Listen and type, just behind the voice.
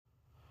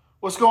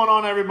What's going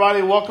on,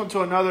 everybody? Welcome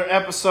to another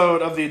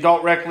episode of the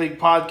Adult Rec League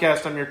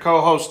podcast. I'm your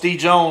co-host, D.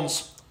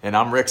 Jones. And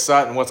I'm Rick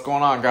Sutton. What's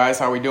going on, guys?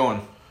 How we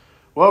doing?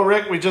 Well,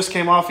 Rick, we just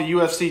came off of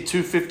UFC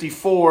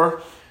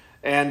 254,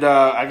 and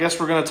I guess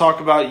we're going to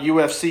talk about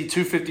UFC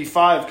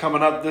 255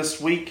 coming up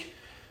this week.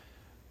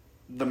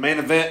 The main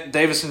event,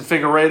 Deiveson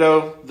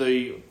Figueiredo,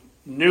 the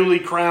newly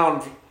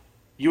crowned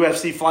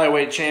UFC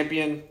flyweight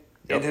champion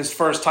in his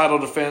first title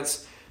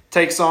defense,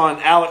 takes on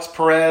Alex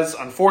Perez.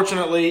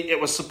 Unfortunately, it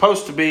was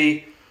supposed to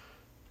be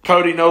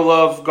Cody No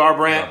Love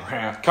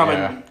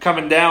Garbrandt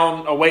coming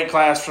down a weight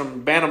class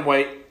from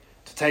bantamweight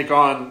to take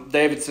on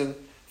Deiveson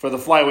for the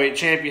flyweight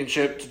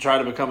championship to try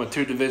to become a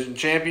two-division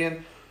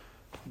champion.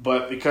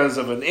 But because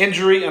of an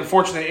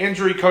unfortunate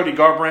injury, Cody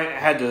Garbrandt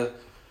had to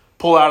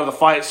pull out of the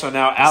fight. So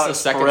now Alex Perez...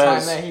 This the second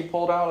time that he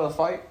pulled out of the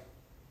fight?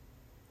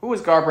 Who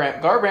was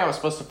Garbrandt? Garbrandt was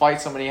supposed to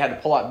fight somebody he had to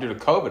pull out due to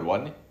COVID,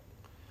 wasn't he?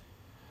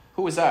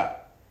 Who was that?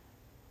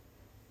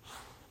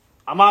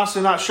 I'm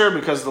honestly not sure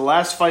because the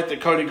last fight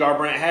that Cody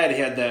Garbrandt had, he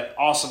had that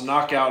awesome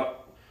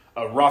knockout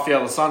of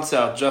Rafael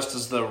Assunção just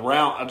as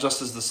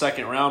the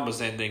second round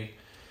was ending.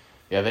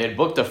 Yeah, they had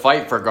booked a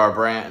fight for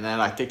Garbrandt, and then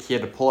I think he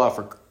had to pull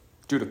out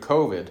due to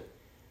COVID.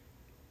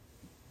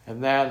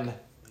 And then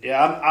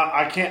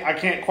I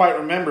can't quite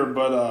remember,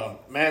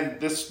 but man,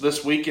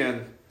 this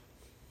weekend,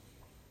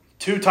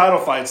 2 title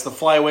fights. The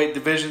flyweight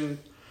division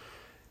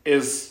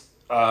is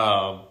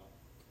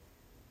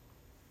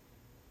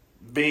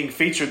being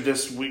featured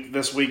this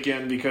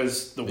weekend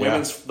because the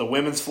women's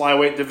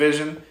flyweight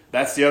division,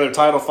 that's the other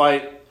title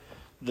fight.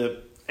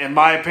 In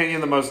my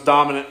opinion, the most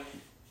dominant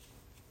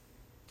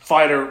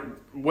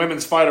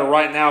women's fighter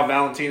right now,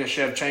 Valentina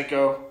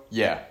Shevchenko.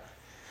 Yeah,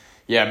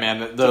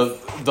 man,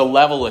 the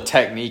level of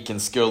technique and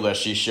skill that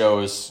she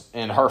shows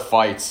in her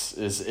fights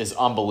is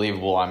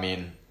unbelievable. I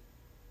mean,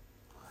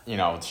 you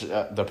know,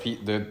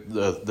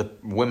 the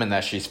women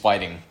that she's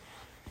fighting,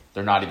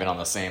 they're not even on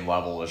the same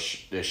level as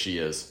she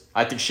is.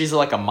 I think she's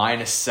like a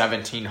minus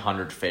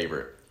 1,700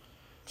 favorite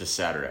this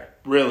Saturday.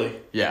 Really?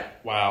 Yeah.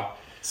 Wow.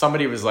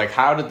 Somebody was like,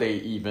 how did they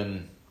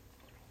even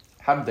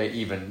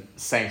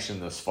sanction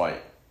this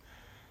fight?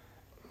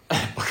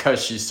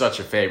 Because she's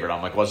such a favorite.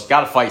 I'm like, well, she's got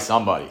to fight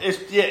somebody.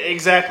 Yeah,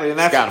 exactly. And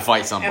that's got to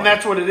fight somebody. And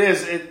that's what it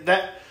is.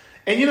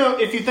 And you know,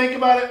 if you think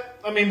about it,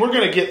 I mean, we're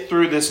going to get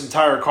through this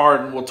entire card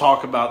and we'll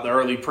talk about the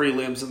early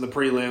prelims and the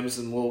prelims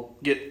and we'll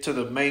get to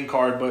the main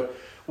card. But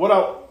what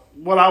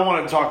I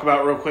wanted to talk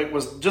about real quick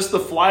was just the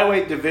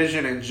flyweight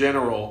division in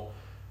general.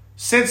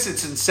 Since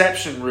its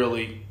inception,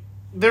 really,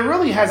 there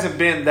really hasn't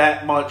been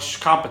that much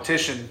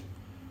competition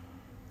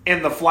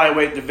in the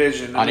flyweight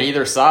division. On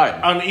either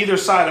side. On either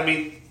side. I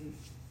mean,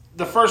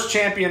 the first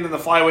champion in the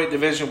flyweight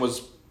division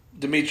was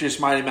Demetrius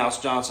Mighty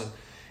Mouse Johnson,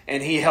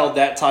 and he held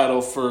that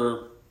title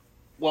for,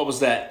 what was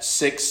that,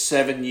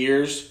 6-7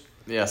 years?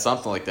 Yeah,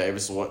 something like that. It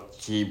was 12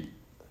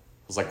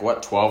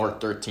 or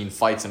 13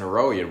 fights in a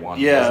row he had won.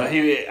 Yeah,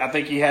 I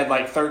think he had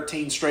like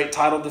 13 straight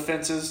title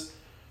defenses.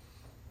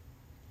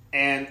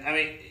 And, I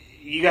mean,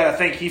 you got to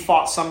think he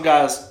fought some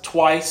guys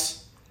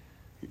twice.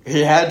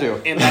 He had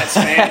to. In that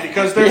span.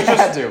 Because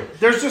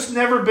there's just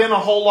never been a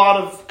whole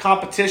lot of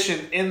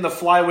competition in the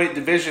flyweight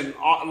division,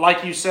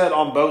 like you said,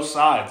 on both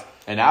sides.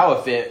 And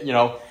now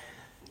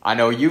I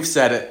know you've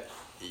said it,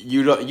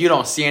 you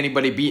don't see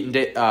anybody beating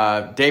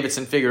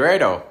Deiveson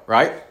Figueiredo,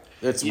 right?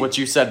 That's what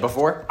you said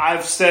before?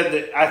 I've said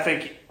that I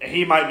think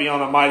he might be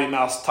on a Mighty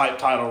Mouse type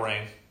title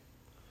reign.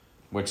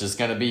 Which is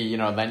going to be,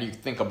 then you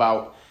think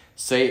about,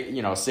 say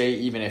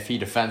even if he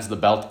defends the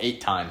belt 8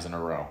 times in a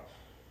row.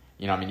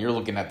 You're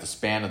looking at the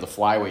span of the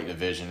flyweight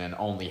division and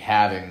only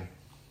having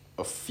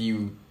a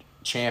few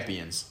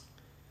champions.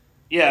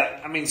 Yeah,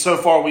 I mean, so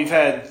far we've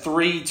had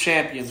 3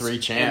 champions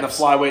in the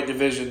flyweight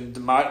division.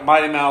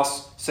 Mighty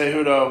Mouse,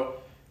 Cejudo,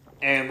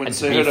 and when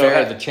Cejudo... to be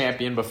fair, the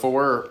champion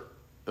before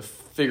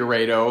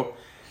Figueiredo,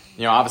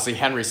 obviously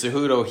Henry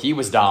Cejudo, he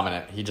was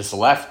dominant. He just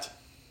left.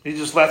 He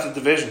just left the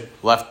division.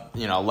 Left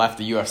the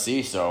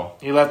UFC, so...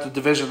 He left the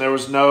division. There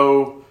was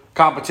no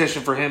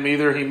competition for him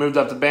either. He moved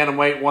up to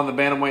bantamweight, won the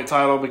bantamweight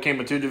title, became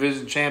a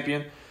 2-division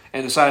champion,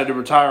 and decided to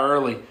retire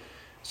early.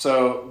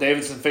 So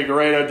Deiveson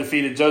Figueiredo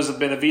defeated Joseph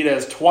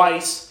Benavidez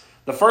twice.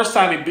 The first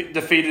time he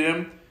defeated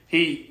him,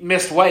 he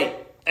missed weight.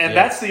 And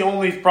that's the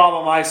only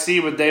problem I see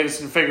with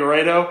Deiveson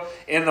Figueiredo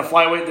in the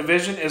flyweight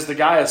division is the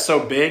guy is so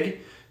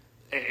big.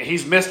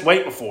 He's missed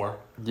weight before.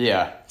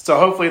 Yeah. So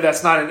hopefully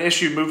that's not an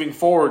issue moving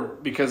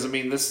forward because,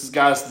 this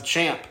guy's the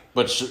champ.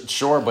 But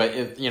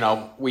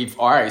we've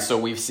had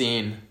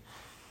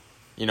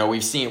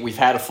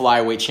a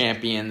flyweight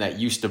champion that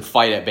used to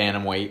fight at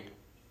bantamweight.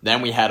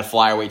 Then we had a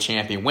flyweight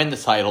champion win the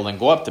title, then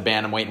go up to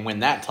bantamweight and win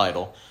that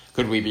title.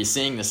 Could we be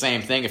seeing the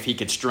same thing if he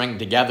could string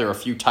together a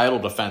few title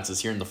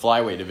defenses here in the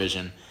flyweight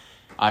division?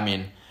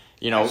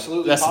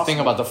 Absolutely that's possible. The thing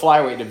about the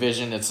flyweight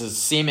division. It's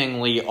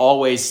seemingly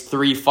always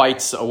 3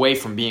 fights away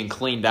from being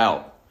cleaned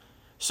out.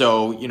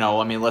 So,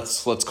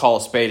 let's call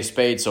a spade a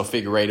spade. So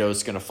Figueiredo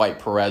is going to fight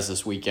Perez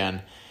this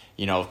weekend.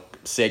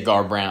 Say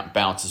Garbrandt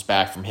bounces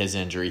back from his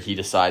injury. He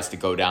decides to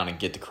go down and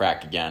get the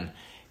crack again.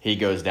 he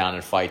goes down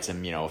and fights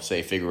him,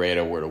 say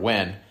Figueiredo were to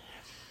win.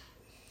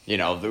 We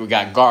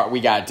got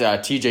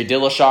T.J.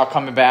 Dillashaw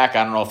coming back.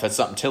 I don't know if that's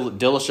something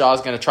Dillashaw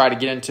is going to try to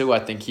get into. I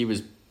think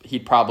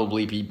he'd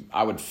probably be,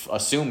 I would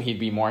assume he'd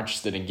be more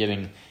interested in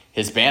getting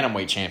his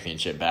bantamweight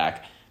championship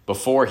back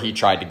before he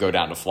tried to go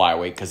down to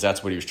flyweight, because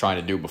that's what he was trying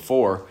to do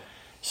before.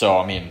 So,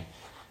 I mean,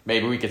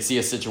 maybe we could see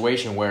a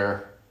situation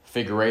where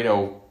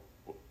Figueiredo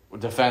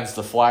defends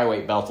the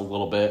flyweight belt a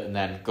little bit and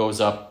then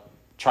goes up,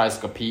 tries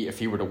to compete. If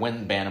he were to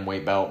win the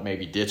bantamweight belt,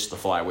 maybe ditch the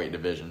flyweight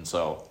division.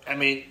 So, I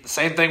mean,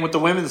 same thing with the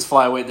women's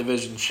flyweight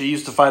division. She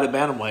used to fight at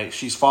bantamweight.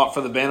 She's fought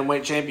for the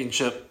bantamweight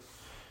championship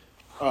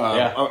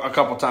a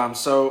couple times.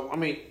 So, I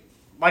mean,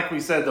 like we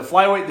said, the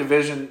flyweight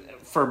division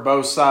for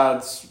both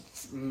sides,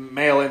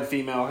 male and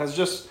female, has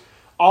just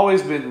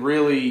always been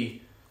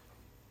really,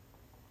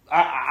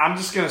 I'm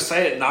just going to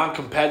say it,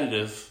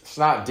 non-competitive. It's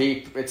not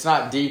deep. It's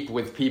not deep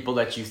with people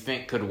that you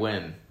think could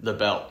win the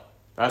belt.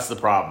 That's the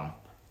problem.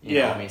 You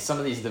know, I mean, some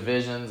of these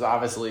divisions,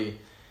 obviously,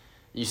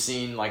 you've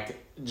seen, like,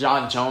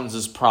 John Jones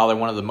is probably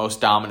one of the most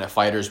dominant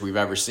fighters we've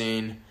ever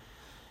seen.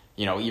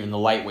 Even the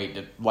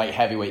light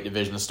heavyweight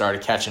division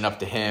started catching up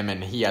to him,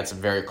 and he had some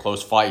very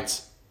close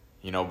fights,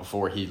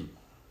 before he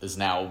is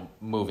now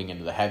moving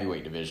into the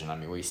heavyweight division. I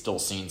mean, we've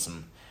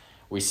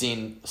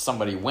seen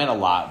somebody win a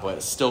lot,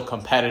 but still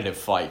competitive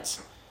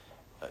fights,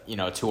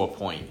 to a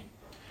point.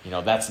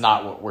 That's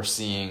not what we're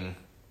seeing,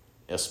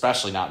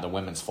 especially not in the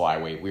women's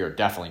flyweight. We are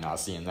definitely not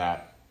seeing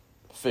that.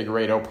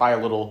 Figueiredo,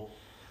 probably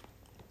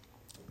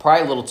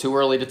a little too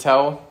early to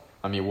tell.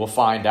 I mean, we'll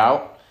find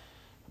out.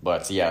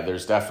 But, yeah,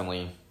 there's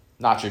definitely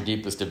not your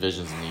deepest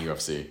divisions in the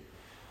UFC.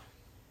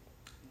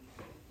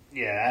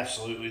 Yeah,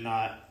 absolutely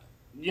not.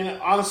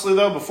 Honestly,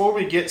 though, before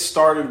we get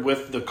started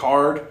with the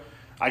card,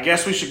 I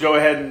guess we should go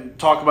ahead and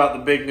talk about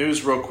the big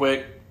news real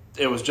quick.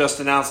 It was just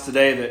announced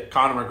today that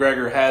Conor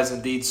McGregor has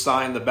indeed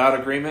signed the bout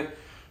agreement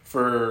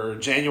for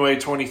January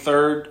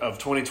 23rd of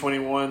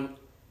 2021.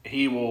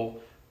 He will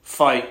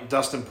fight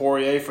Dustin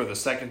Poirier for the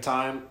second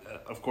time.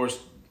 Of course,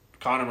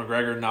 Conor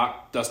McGregor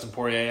knocked Dustin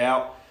Poirier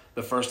out.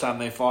 The first time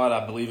they fought,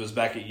 I believe, was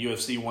back at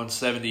UFC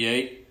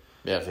 178.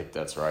 Yeah, I think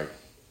that's right.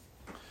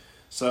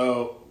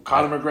 So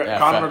Conor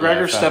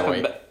McGregor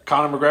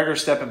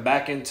stepping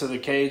back into the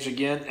cage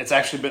again.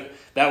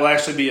 That will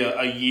actually be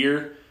a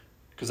year,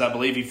 because I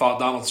believe he fought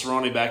Donald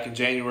Cerrone back in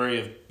January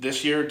of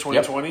this year,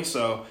 2020. Yep.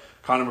 So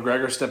Conor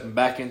McGregor stepping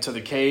back into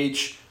the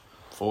cage.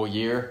 Full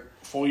year.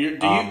 Do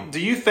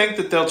you think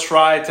that they'll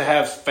try to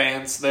have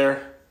fans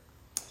there?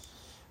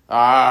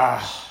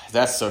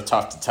 That's so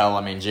tough to tell.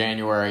 I mean,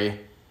 January,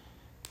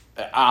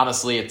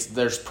 honestly,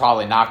 there's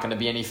probably not going to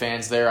be any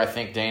fans there. I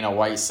think Dana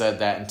White said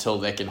that until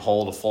they can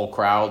hold a full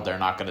crowd, they're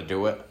not going to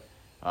do it.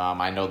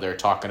 I know they're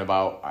talking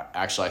about,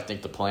 actually, I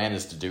think the plan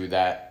is to do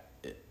that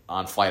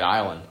on Fight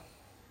Island.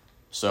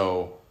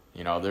 So,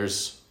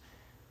 there's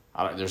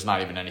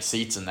not even any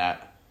seats in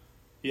that.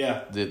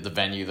 Yeah. The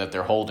venue that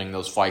they're holding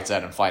those fights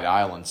at in Fight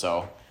Island.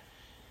 So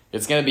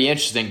it's going to be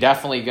interesting.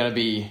 Definitely going to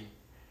be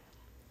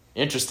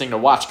interesting to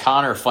watch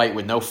Conor fight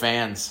with no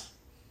fans.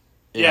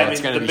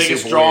 It's going to be the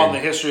biggest draw in the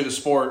history of the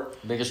sport.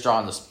 Biggest draw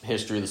in the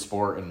history of the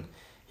sport, and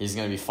he's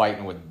going to be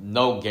fighting with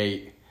no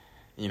gate,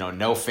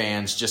 no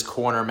fans, just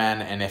cornermen.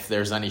 And if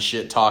there's any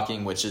shit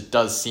talking, which it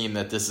does seem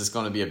that this is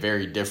going to be a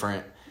very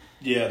different,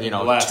 tune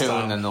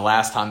than the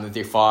last time that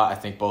they fought. I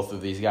think both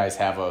of these guys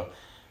have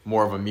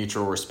more of a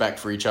mutual respect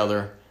for each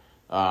other.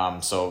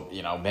 So,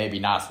 maybe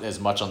not as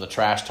much on the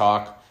trash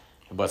talk,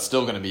 but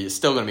still going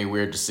to be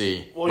weird to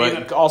see. Well,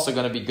 but also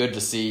going to be good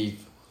to see,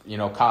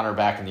 Conor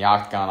back in the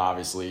octagon,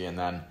 obviously, and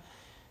then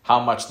how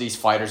much these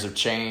fighters have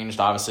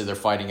changed. Obviously, they're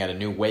fighting at a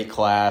new weight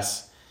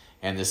class,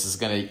 and this is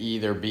going to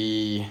either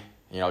be,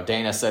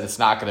 Dana said it's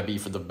not going to be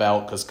for the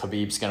belt because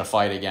Khabib's going to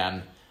fight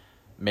again,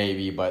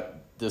 maybe,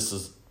 but this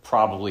is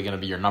probably going to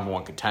be your number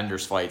one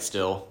contenders fight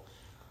still.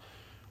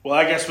 Well,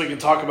 I guess we can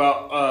talk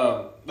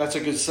about, that's a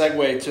good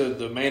segue to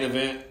the main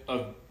event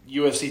of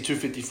UFC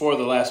 254,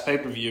 the last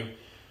pay-per-view.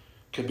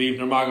 Khabib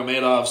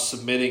Nurmagomedov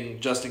submitting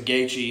Justin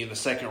Gaethje in the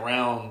second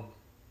round.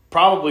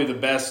 Probably the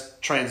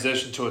best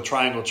transition to a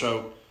triangle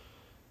choke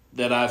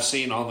that I've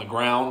seen on the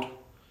ground.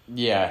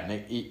 Yeah.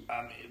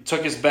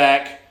 Took his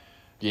back.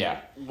 Yeah.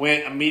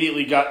 Went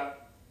immediately,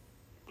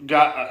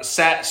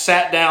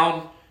 sat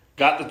down,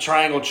 got the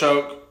triangle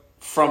choke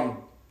from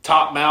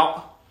top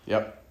mount.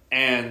 Yep.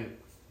 And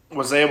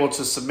was able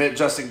to submit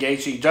Justin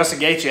Gaethje. Justin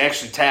Gaethje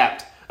actually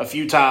tapped a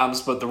few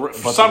times, but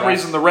for some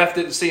reason the ref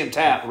didn't see him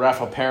tap. The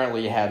ref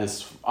apparently had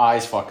his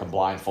eyes fucking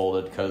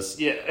blindfolded because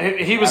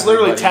he was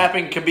literally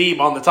tapping Khabib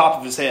on the top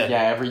of his head.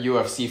 Yeah, every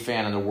UFC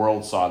fan in the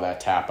world saw that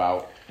tap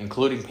out,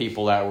 including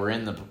people that were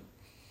in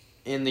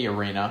the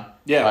arena.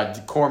 Yeah,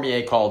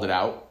 Cormier called it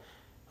out.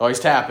 Oh, he's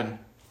tapping.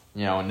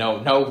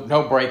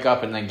 No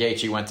breakup, and then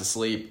Gaethje went to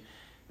sleep.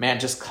 Man,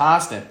 just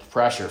constant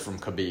pressure from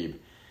Khabib.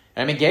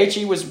 I mean,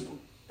 Gaethje was,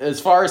 as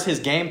far as his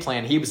game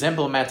plan, he was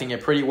implementing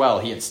it pretty well.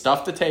 He had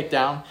stuffed the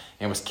takedown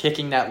and was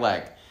kicking that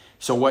leg.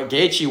 So what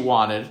Gaethje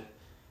wanted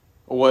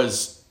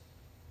was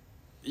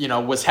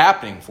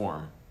happening for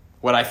him.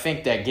 What I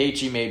think that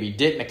Gaethje maybe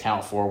didn't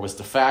account for was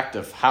the fact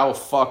of how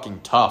fucking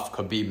tough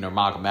Khabib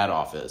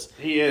Nurmagomedov is.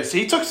 He is.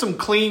 He took some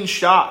clean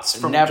shots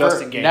from Never,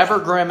 Justin Gaethje. never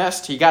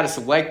grimaced. He got his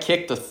leg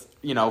kicked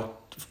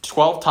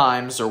 12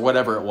 times or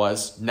whatever it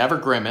was. Never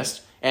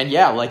grimaced. And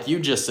yeah, like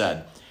you just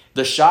said,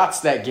 the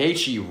shots that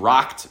Gaethje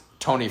rocked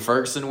Tony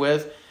Ferguson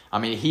with, I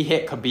mean, he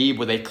hit Khabib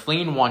with a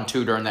clean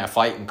 1-2 during that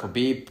fight, and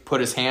Khabib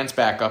put his hands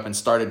back up and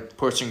started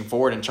pushing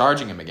forward and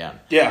charging him again.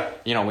 Yeah.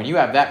 When you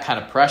have that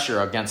kind of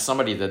pressure against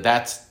somebody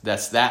that's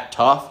that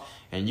tough,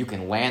 and you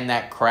can land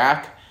that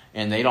crack,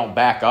 and they don't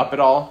back up at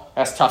all,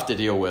 that's tough to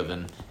deal with.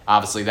 And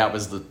obviously, that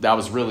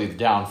was really the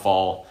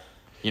downfall,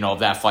 of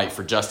that fight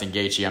for Justin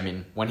Gaethje. I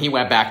mean, when he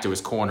went back to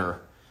his corner,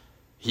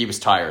 he was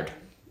tired.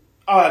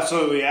 Oh,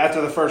 absolutely.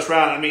 After the first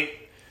round, I mean,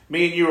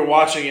 me and you were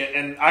watching it,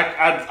 and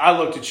I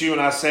looked at you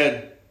and I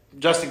said,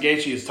 Justin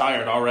Gaethje is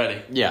tired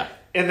already. Yeah.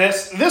 And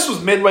this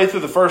was midway through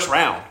the first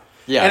round.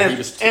 Yeah,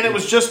 and it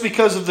was just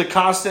because of the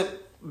constant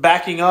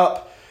backing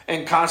up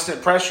and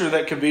constant pressure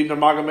that Khabib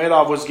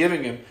Nurmagomedov was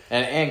giving him.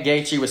 And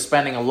Gaethje was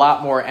spending a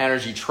lot more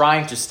energy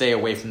trying to stay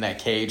away from that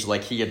cage,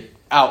 like he had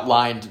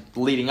outlined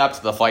leading up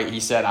to the fight. He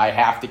said, I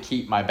have to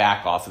keep my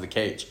back off of the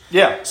cage.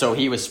 Yeah. So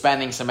he was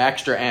spending some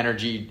extra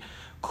energy,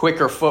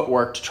 quicker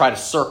footwork to try to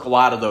circle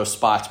out of those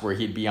spots where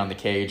he'd be on the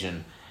cage,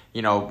 and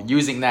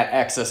using that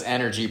excess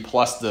energy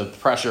plus the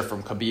pressure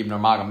from Khabib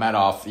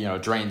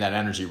Nurmagomedov, drained that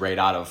energy right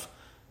out of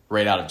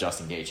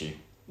Justin Gaethje.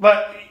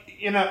 But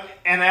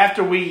and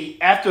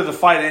after the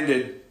fight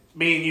ended,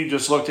 me and you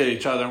just looked at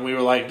each other and we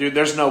were like, dude,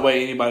 there's no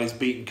way anybody's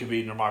beating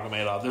Khabib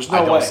Nurmagomedov. There's no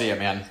way. I don't see it,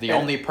 man. The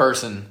only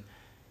person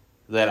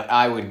that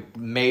I would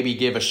maybe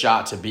give a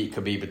shot to beat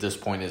Khabib at this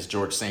point is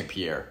George St.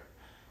 Pierre.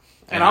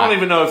 And I don't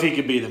even know if he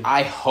could beat him.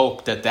 I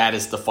hope that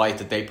is the fight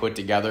that they put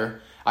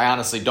together. I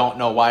honestly don't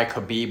know why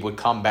Khabib would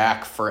come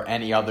back for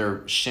any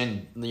other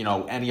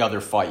any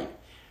other fight.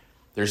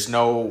 There's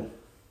no.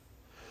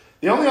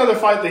 The only other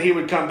fight that he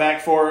would come back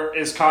for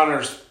is the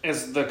Conor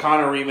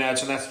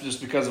rematch, and that's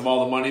just because of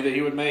all the money that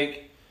he would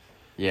make.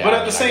 Yeah, but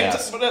at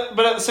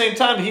the same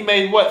time, he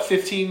made what,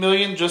 $15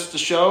 million just to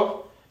show.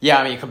 Yeah,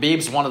 I mean,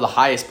 Khabib's one of the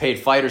highest paid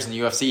fighters in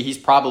the UFC. He's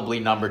probably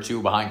number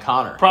 2 behind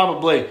Conor.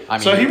 Probably.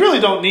 So he really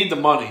don't need the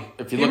money.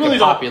 If you look at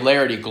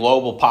popularity,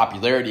 global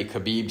popularity,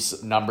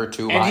 Khabib's number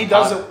 2 behind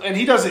Conor. And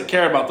he doesn't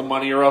care about the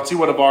money, or else he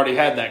would have already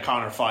had that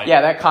Conor fight.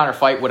 Yeah, that Conor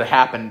fight would have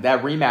happened.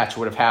 That rematch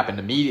would have happened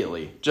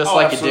immediately, just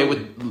like absolutely.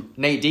 It did with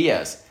Nate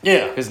Diaz.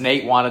 Yeah, because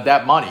Nate wanted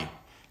that money.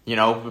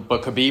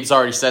 But Khabib's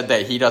already said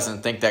that he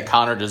doesn't think that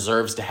Conor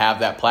deserves to have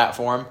that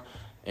platform,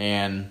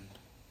 and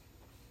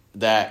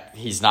that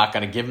he's not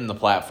going to give him the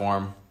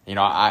platform.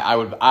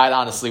 I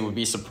honestly would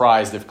be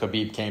surprised if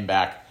Khabib came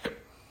back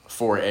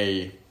for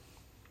a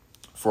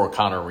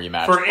Conor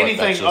rematch. For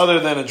anything other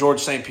than a George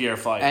St. Pierre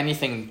fight.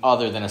 Anything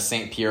other than a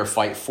St. Pierre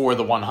fight for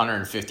the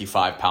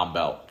 155-pound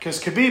belt.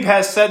 Because Khabib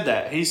has said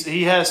that.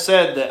 He has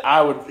said that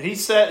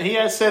he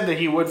has said that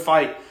he would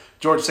fight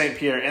George St.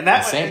 Pierre. And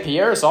St.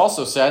 Pierre has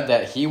also said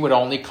that he would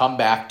only come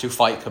back to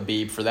fight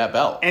Khabib for that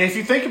belt. And if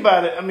you think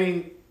about it, I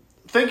mean,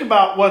 think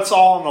about what's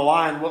all on the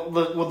line,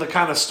 what the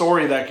kind of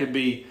story that could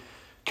be.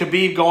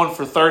 Khabib going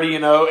for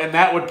 30-0, and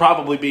that would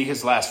probably be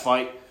his last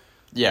fight.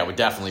 Yeah, it would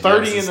definitely be.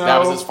 30-0. That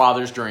was his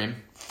father's dream.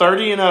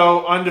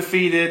 30-0,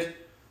 undefeated.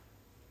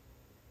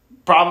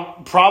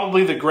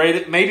 Probably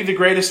maybe the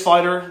greatest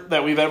fighter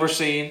that we've ever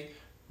seen.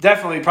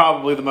 Definitely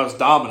probably the most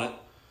dominant.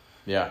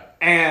 Yeah.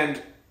 And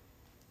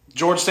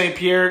George St.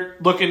 Pierre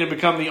looking to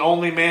become the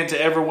only man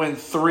to ever win a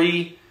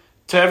UFC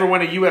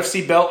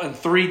belt in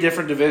 3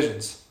 different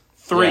divisions.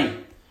 3. Yeah.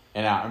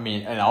 And I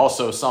mean, and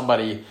also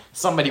somebody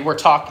we're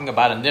talking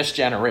about in this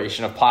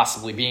generation of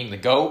possibly being the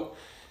GOAT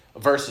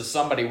versus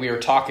somebody we were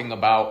talking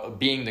about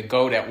being the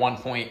GOAT at one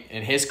point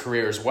in his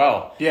career as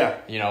well. Yeah.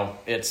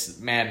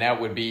 That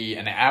would be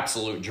an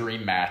absolute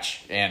dream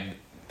match. And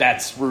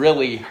that's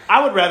really...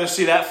 I would rather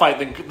see that fight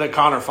than the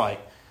Conor fight.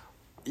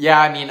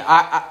 Yeah, I mean,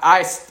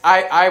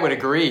 I would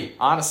agree.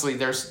 Honestly,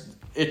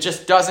 it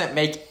just doesn't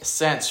make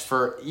sense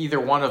for either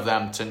one of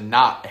them to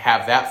not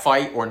have that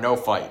fight or no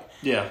fight.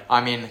 Yeah.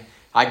 I mean,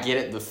 I get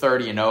it, the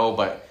 30-0,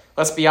 but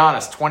let's be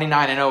honest,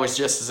 29-0 is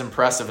just as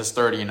impressive as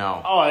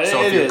 30-0. Oh,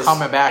 so if you're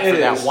coming back for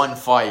that one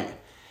fight,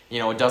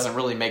 it doesn't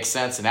really make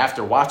sense. And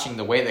after watching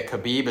the way that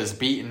Khabib has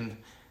beaten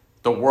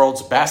the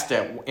world's best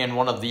in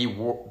one of the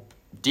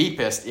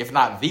deepest, if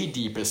not the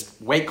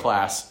deepest weight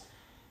class,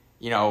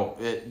 I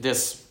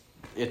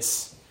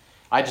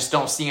just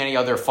don't see any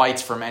other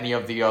fights from any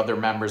of the other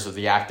members of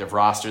the active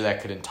roster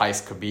that could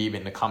entice Khabib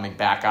into coming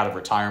back out of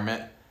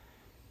retirement.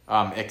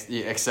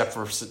 Except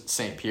for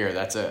St. Pierre,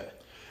 that's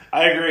it.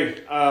 I agree.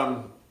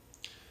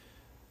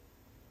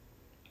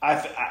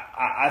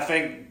 I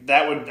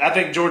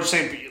think George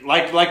St. Pierre,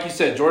 like you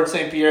said, George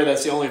St. Pierre,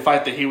 that's the only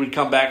fight that he would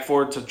come back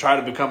for to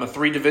try to become a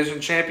 3-division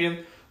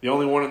champion, the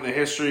only one in the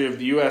history of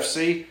the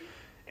UFC.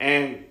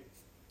 And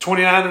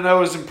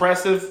 29-0 is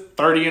impressive.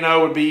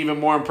 30-0 would be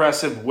even more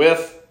impressive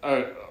with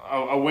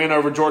a win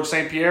over George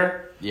St.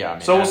 Pierre. Yeah. I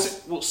mean,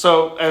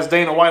 so as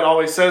Dana White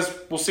always says,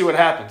 we'll see what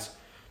happens.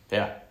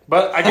 Yeah.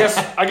 But I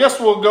guess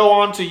we'll go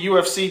on to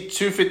UFC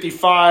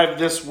 255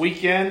 this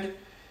weekend.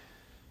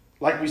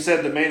 Like we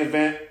said, the main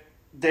event,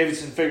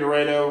 Davidson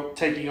Figueiredo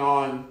taking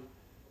on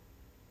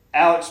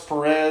Alex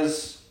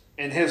Perez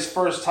in his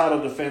first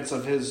title defense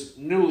of his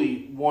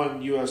newly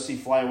won UFC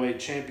Flyweight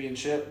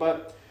Championship.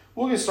 But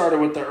we'll get started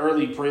with the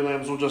early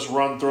prelims. We'll just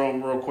run through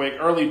them real quick.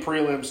 Early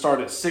prelims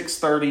start at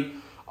 6:30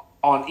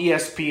 on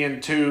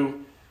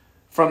ESPN2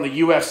 from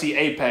the UFC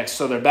Apex.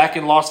 So they're back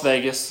in Las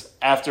Vegas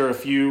after a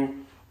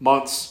few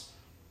months.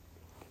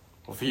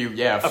 A few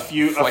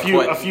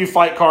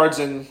fight cards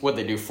and what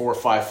they do, 4 or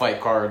 5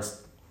 fight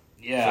cards.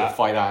 Yeah, for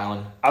Fight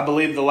Island. I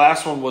believe the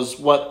last one was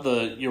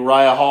the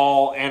Uriah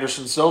Hall,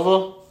 Anderson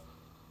Silva.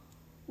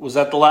 Was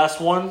that the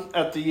last one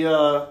at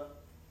the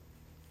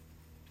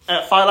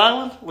at Fight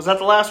Island? Was that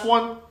the last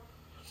one?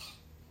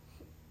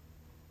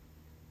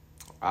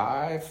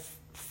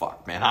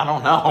 Fuck, man, I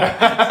don't know.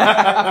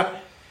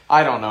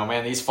 I don't know,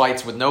 man. These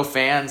fights with no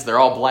fans, they're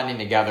all blending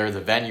together.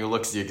 The venue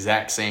looks the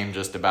exact same,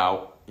 just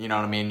about. You know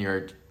what I mean?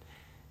 You're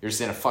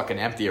just in a fucking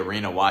empty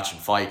arena watching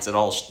fights.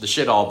 The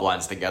shit all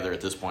blends together at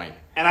this point.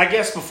 And I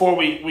guess before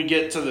we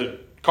get to the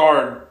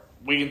card,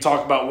 we can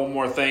talk about one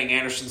more thing.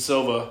 Anderson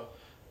Silva.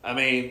 I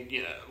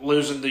mean,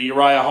 losing to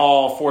Uriah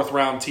Hall, 4th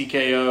round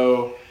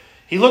TKO.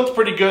 He looked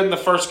pretty good in the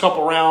first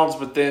couple rounds,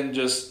 but then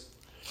just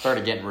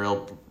started getting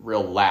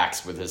real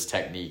lax with his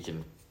technique,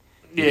 and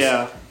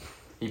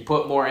he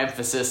put more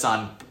emphasis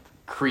on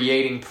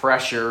creating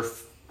pressure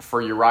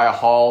for Uriah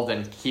Hall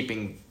than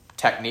keeping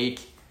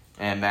technique.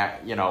 And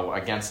that,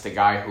 against the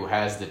guy who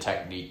has the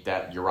technique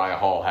that Uriah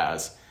Hall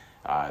has,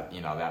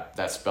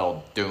 that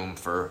spelled doom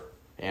for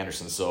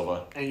Anderson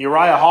Silva. And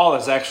Uriah Hall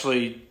has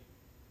actually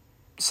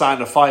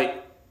signed a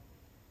fight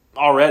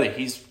already.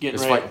 He's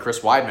fighting Chris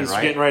Weidman, He's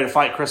right? getting ready to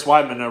fight Chris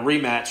Weidman, a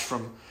rematch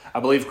from, I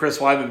believe Chris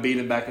Weidman beat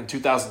him back in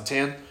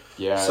 2010.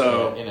 Yeah,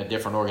 so in a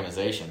different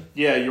organization.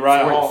 Yeah,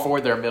 Uriah Hall. For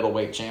their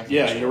middleweight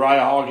championship. Yeah,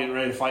 Uriah Hall getting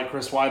ready to fight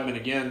Chris Weidman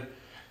again.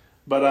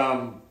 But,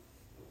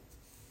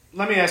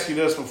 let me ask you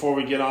this before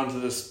we get on to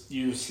this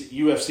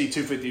UFC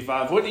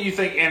 255. What do you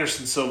think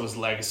Anderson Silva's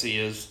legacy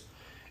is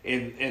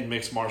in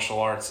mixed martial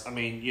arts? I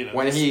mean,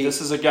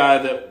 this is a guy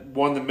that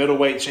won the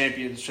middleweight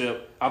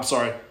championship. I'm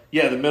sorry.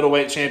 Yeah, the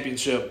middleweight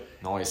championship.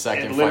 Only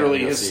second and fight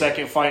literally in his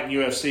second fight in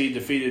UFC,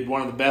 defeated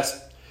one of the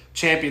best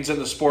champions in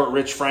the sport,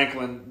 Rich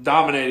Franklin.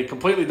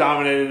 Completely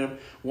dominated him.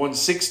 Won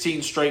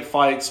 16 straight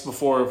fights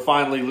before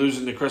finally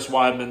losing to Chris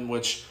Weidman,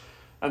 which,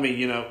 I mean,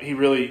 he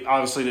really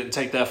obviously didn't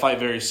take that fight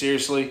very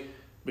seriously.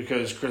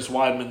 Because Chris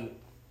Weidman,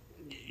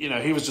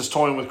 he was just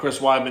toying with Chris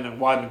Weidman, and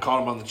Weidman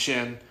caught him on the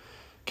chin.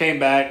 Came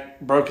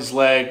back, broke his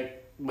leg,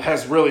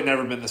 has really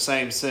never been the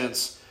same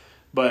since.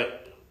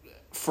 But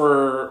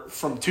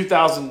from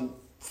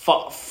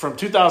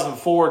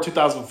 2004,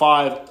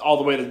 2005, all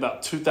the way to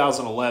about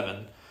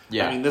 2011,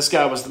 yeah. I mean, this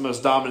guy was the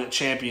most dominant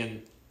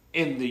champion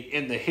in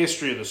the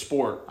history of the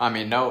sport. I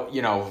mean,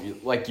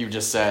 like you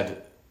just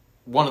said,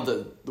 one of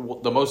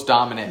the most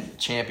dominant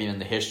champion in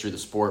the history of the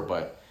sport,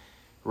 but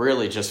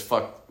really just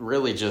playing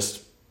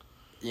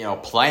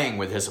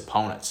with his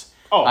opponents.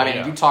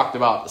 You talked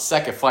about the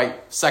second fight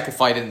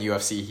in the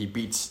UFC. He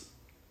beats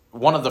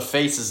one of the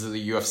faces of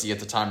the UFC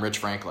at the time, Rich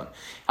Franklin.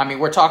 I mean,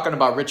 we're talking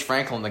about Rich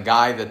Franklin, the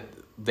guy that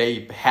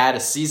they had a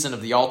season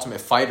of The Ultimate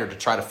Fighter to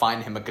try to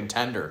find him a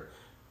contender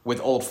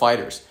with old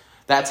fighters.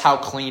 That's how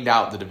cleaned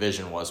out the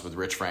division was with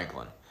Rich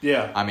Franklin.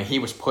 Yeah. I mean, he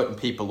was putting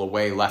people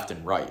away left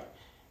and right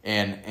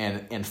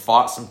and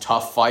fought some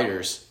tough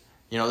fighters.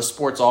 The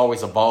sport's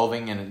always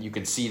evolving, and you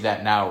can see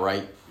that now,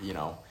 right?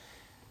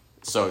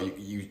 So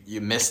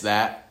you miss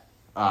that.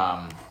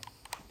 There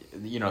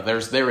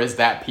is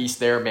that piece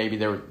there. Maybe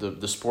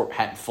the sport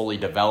hadn't fully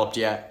developed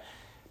yet,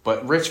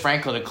 but Rich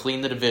Franklin had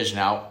cleaned the division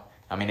out.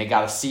 I mean, they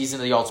got a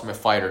season of The Ultimate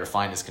Fighter to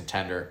find his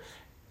contender,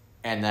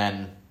 and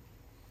then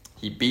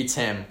he beats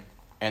him,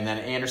 and then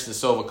Anderson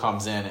Silva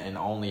comes in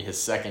only his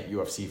second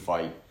UFC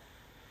fight,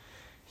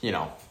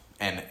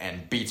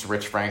 and beats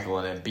Rich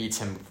Franklin and beats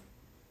him.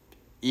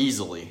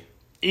 Easily.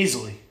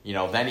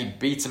 Then he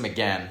beats him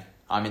again.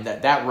 I mean,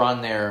 that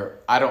run there,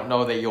 I don't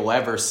know that you'll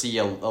ever see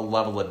a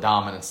level of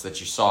dominance that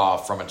you saw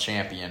from a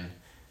champion.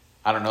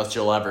 I don't know if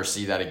you'll ever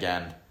see that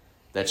again,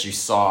 that you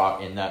saw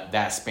in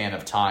that span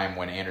of time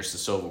when Anderson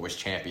Silva was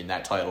champion,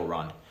 that title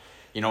run.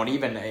 And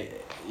even,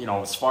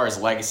 as far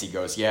as legacy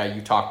goes, yeah,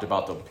 you talked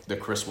about the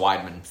Chris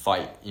Weidman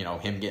fight,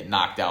 him getting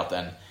knocked out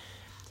then.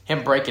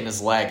 Him breaking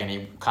his leg, and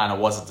he kind of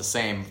wasn't the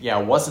same. Yeah,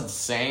 it wasn't the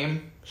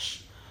same.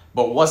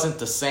 But wasn't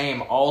the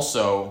same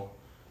also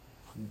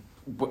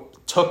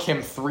took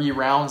him 3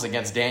 rounds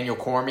against Daniel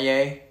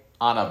Cormier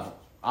on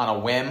a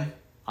whim,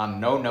 on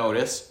no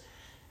notice.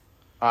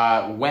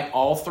 Went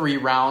all 3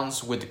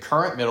 rounds with the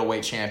current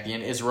middleweight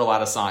champion, Israel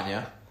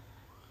Adesanya.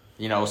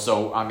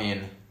 So, I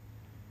mean,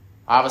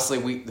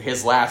 obviously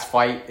his last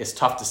fight, is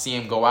tough to see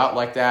him go out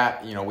like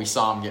that. We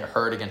saw him get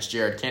hurt against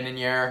Jared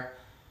Cannonier.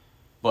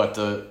 But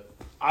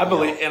I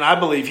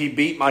believe he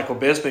beat Michael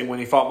Bisping when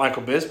he fought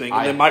Michael Bisping,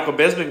 and then Michael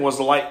Bisping was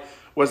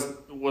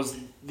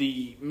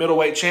the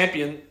middleweight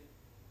champion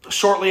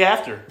shortly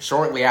after.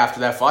 Shortly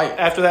after that fight.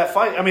 After that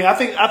fight, I mean, I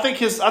think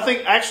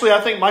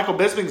Michael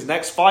Bisping's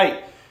next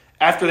fight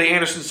after the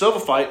Anderson Silva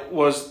fight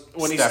was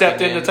when he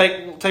stepped in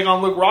to take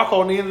on Luke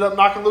Rockhold, and he ended up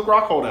knocking Luke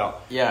Rockhold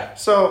out. Yeah.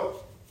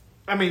 So,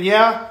 I mean,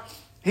 yeah,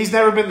 he's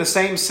never been the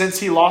same since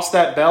he lost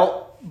that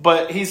belt,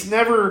 but he's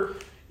never.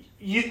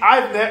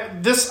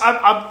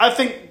 I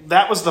think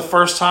that was the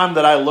first time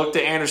that I looked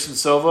at Anderson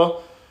Silva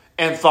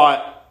and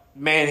thought,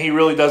 man, he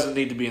really doesn't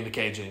need to be in the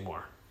cage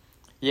anymore.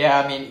 Yeah,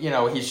 I mean,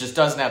 he just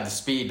doesn't have the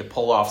speed to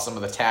pull off some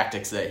of the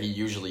tactics that he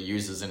usually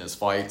uses in his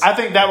fights. I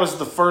think that was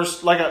the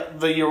first,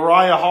 the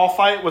Uriah Hall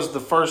fight was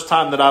the first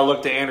time that I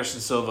looked at Anderson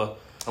Silva.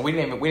 And we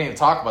didn't even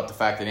talk about the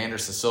fact that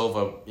Anderson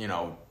Silva,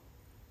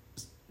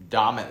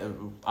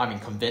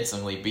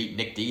 convincingly beat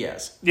Nick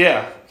Diaz.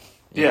 Yeah.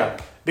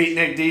 Beat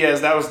Nick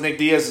Diaz. That was Nick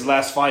Diaz's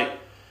last fight.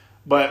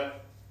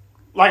 But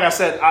like I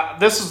said,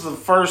 this is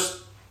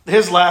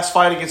his last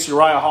fight against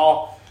Uriah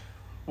Hall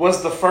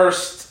was the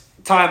first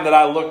time that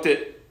I looked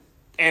at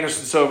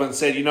Anderson Silva and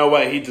said, you know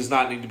what, he does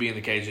not need to be in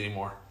the cage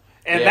anymore.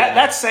 And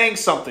that's saying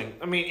something.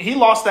 I mean, he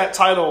lost that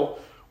title,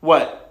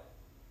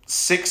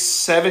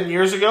 6-7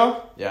 years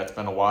ago? Yeah, it's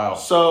been a while.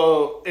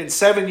 So in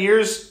 7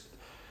 years,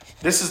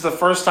 this is the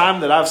first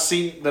time that I've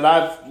seen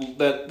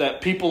that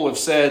people have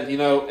said,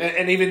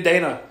 and even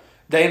Dana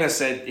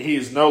said he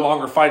is no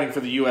longer fighting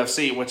for the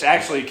UFC, which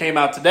actually came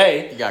out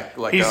today. He got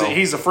let go.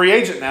 He's a free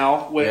agent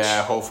now. Which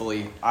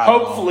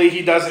hopefully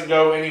he doesn't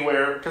go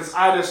anywhere because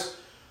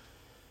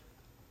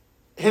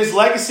his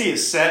legacy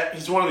is set.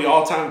 He's one of the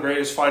all-time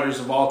greatest fighters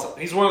of all time.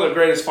 He's one of the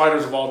greatest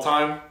fighters of all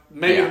time.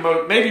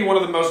 Maybe one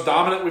of the most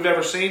dominant we've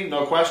ever seen,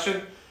 no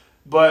question.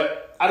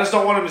 But I just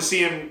don't want him to see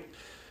him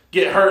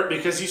get hurt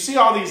because you see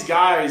all these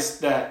guys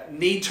that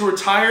need to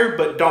retire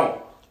but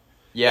don't.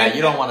 Yeah,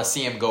 you don't want to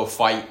see him go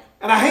fight.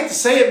 And I hate to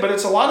say it, but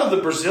it's a lot of the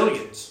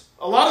Brazilians.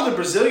 A lot of the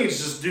Brazilians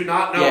just do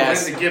not know when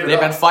to give it up. They've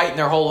been fighting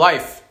their whole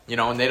life,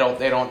 and they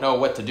don't know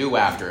what to do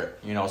after it.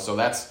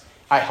 So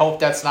I hope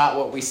that's not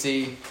what we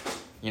see.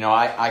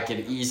 I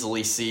could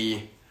easily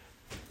see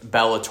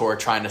Bellator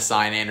trying to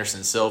sign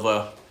Anderson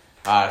Silva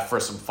for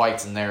some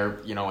fights in their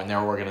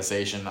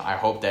organization. I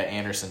hope that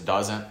Anderson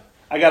doesn't.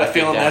 I got a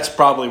feeling that's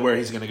probably where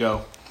he's going to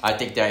go. I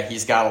think that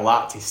he's got a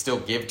lot to still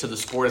give to the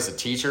sport as a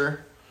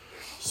teacher.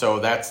 So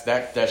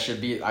that should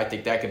be. I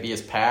think that could be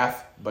his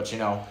path. But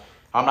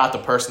I'm not the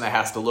person that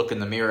has to look in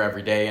the mirror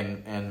every day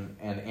and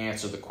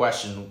answer the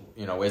question.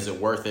 Is it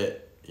worth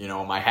it?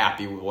 Am I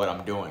happy with what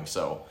I'm doing?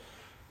 So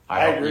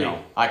I agree.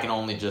 I can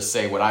only just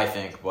say what I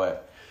think.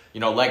 But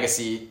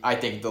legacy. I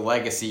think the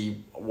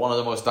legacy, one of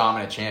the most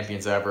dominant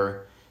champions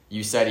ever.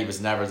 You said he was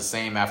never the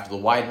same after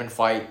the Weidman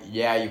fight.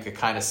 Yeah, you could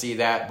kind of see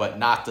that, but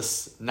not the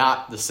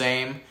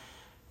same.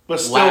 But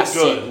still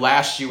good.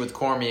 Last year with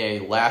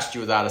Cormier, last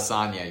year with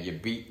Adesanya, you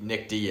beat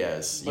Nick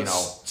Diaz.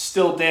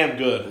 Still damn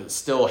good.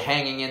 Still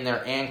hanging in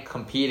there and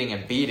competing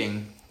and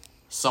beating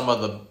some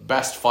of the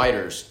best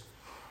fighters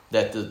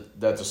that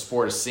the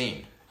sport has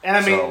seen.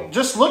 And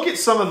just look at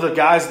some of the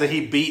guys that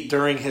he beat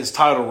during his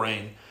title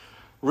reign.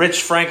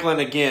 Rich Franklin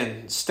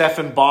again,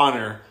 Stephan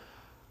Bonner.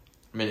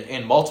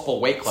 In multiple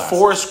weight classes.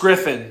 Forrest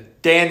Griffin,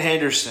 Dan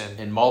Henderson.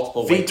 In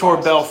multiple weight Vitor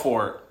classes.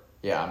 Belfort.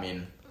 Yeah,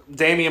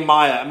 Damian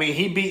Maia.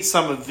 He beat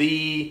some of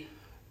the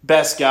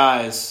best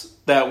guys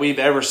that we've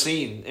ever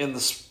seen in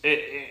the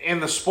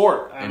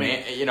sport.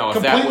 If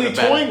completely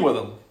toying with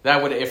them.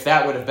 If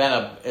that would have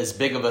been as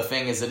big of a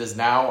thing as it is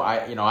now,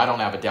 I don't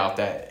have a doubt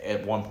that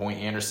at one point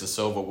Anderson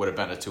Silva would have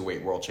been a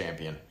 2-weight world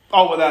champion.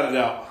 Oh, without a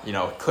doubt.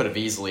 Could have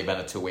easily been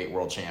a 2-weight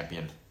world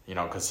champion.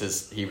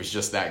 Because he was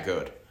just that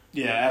good.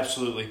 Yeah,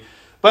 absolutely.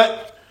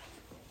 But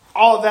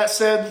all of that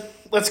said,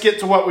 let's get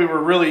to what we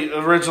were really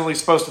originally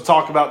supposed to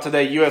talk about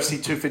today. UFC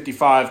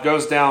 255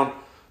 goes down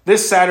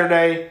this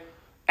Saturday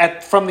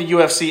from the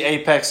UFC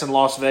Apex in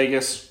Las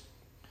Vegas.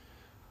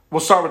 We'll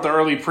start with the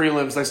early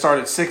prelims. They start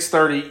at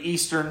 6:30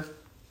 Eastern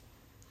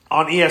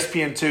on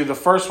ESPN2. The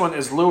first one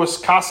is Louis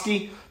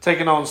Koski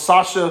taking on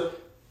Sasha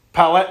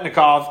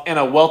Paletnikov in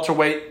a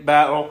welterweight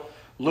battle.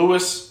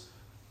 Louis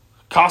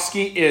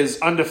Koski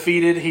is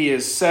undefeated. He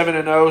is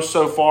 7-0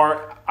 so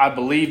far. I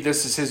believe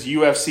this is his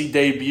UFC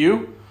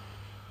debut.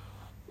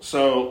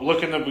 So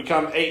looking to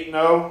become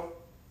 8-0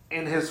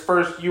 in his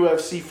first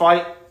UFC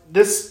fight.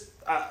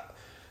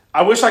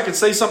 I wish I could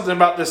say something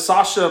about this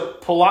Sasha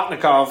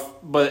Paletnikov,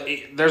 but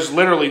there's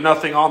literally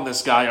nothing on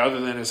this guy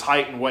other than his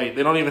height and weight.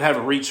 They don't even have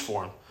a reach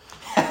for him.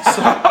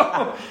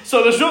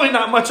 So there's really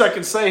not much I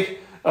can say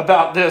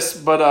about this,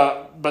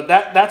 but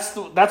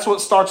that's what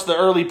starts the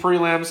early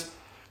prelims.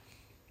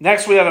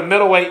 Next, we have a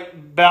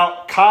middleweight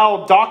bout.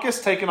 Kyle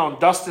Daukaus taking on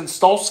Dustin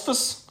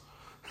Stoltzfus.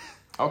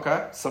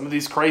 Okay. Some of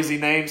these crazy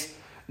names.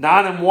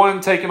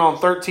 9-1 taking on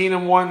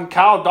 13-1.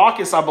 Kyle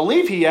Daukaus, I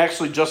believe he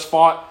actually just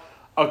fought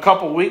a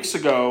couple weeks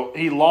ago.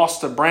 He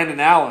lost to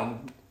Brandon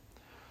Allen.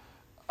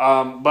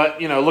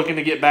 But, looking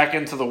to get back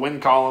into the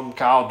win column,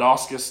 Kyle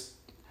Daukaus.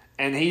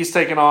 And he's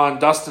taking on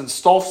Dustin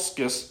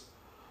Stoltzfus,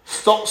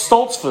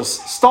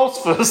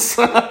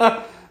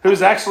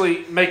 who's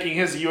actually making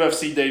his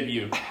UFC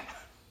debut.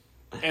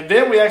 And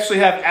then we actually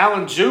have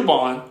Alan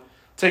Jubon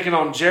taking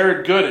on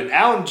Jared Gooden.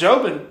 Alan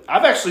Jobin,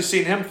 I've actually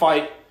seen him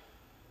fight.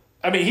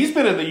 I mean, he's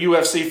been in the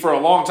UFC for a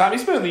long time.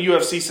 He's been in the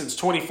UFC since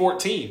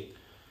 2014.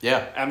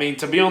 Yeah. I mean,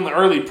 to be on the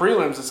early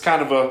prelims is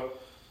kind of a,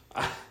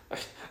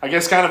 I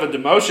guess, kind of a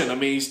demotion. I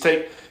mean,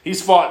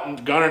 he's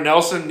fought Gunnar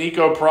Nelson,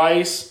 Nico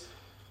Price,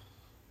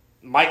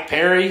 Mike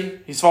Perry.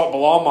 He's fought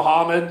Bilal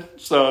Muhammad.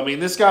 So, I mean,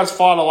 this guy's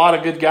fought a lot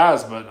of good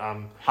guys, but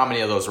how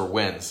many of those were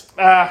wins?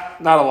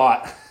 not a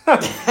lot.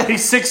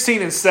 He's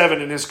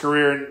 16-7 in his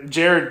career, and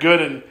Jared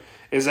Gooden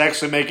is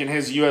actually making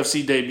his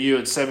UFC debut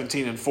at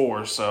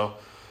 17-4. So,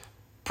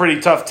 pretty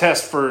tough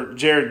test for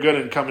Jared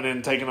Gooden coming in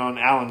and taking on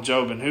Alan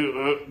Jobin,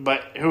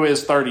 who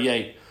is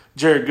 38.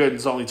 Jared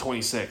Gooden's only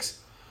 26.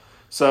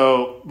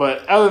 So,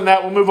 but other than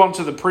that, we'll move on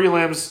to the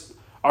prelims.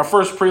 Our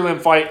first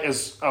prelim fight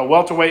is a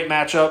welterweight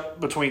matchup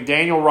between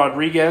Daniel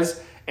Rodriguez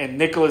and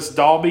Nicholas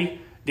Dalby.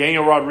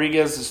 Daniel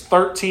Rodriguez is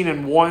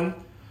 13-1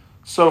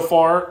 so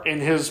far in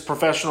his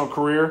professional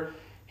career.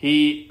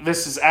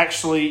 This is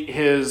actually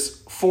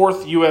his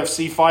fourth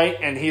UFC fight,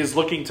 and he is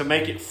looking to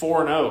make it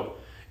 4-0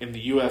 in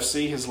the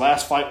UFC. His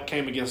last fight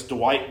came against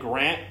Dwight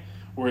Grant,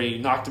 where he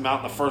knocked him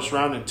out in the first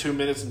round in 2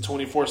 minutes and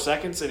 24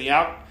 seconds, and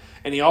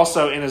he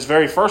also, in his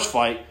very first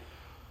fight,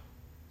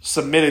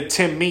 submitted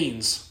Tim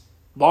Means,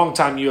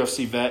 longtime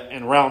UFC vet,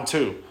 in round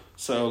 2.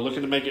 So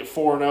looking to make it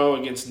 4-0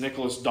 against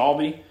Nicholas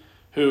Dalby,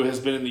 who has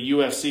been in the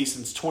UFC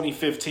since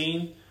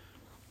 2015.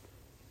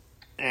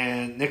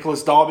 And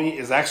Nicholas Dalby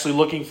is actually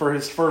looking for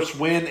his first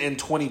win in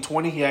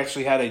 2020. He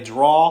actually had a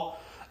draw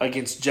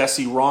against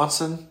Jesse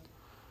Ronson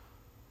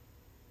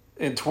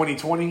in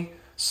 2020.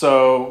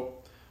 So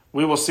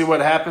we will see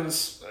what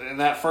happens in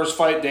that first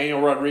fight. Daniel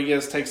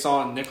Rodriguez takes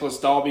on Nicholas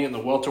Dalby in the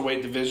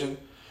welterweight division.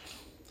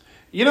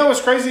 You know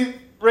what's crazy,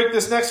 Rick?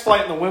 This next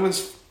fight in the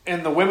women's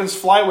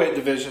flyweight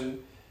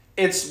division,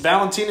 it's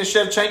Valentina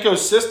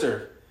Shevchenko's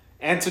sister,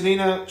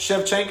 Antonina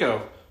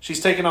Shevchenko. She's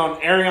taking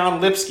on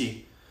Ariane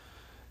Lipsky.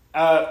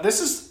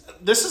 This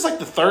is like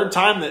the third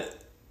time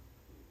that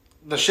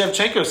the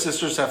Shevchenko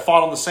sisters have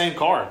fought on the same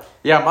card.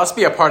 Yeah, it must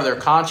be a part of their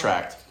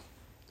contract.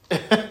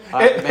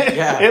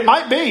 It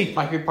might be.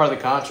 Might be part of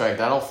the contract.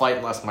 I don't fight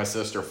unless my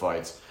sister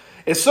fights.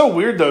 It's so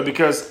weird, though,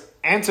 because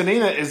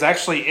Antonina is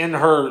actually in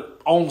her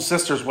own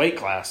sister's weight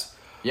class.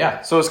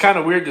 Yeah. So it's kind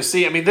of weird to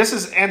see. I mean, this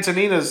is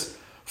Antonina's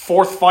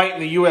fourth fight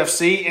in the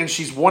UFC, and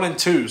she's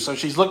 1-2. So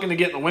she's looking to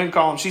get in the win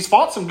column. She's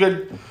fought some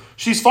good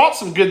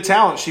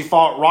talent. She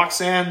fought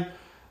Roxanne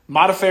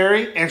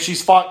Modafferi, and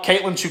she's fought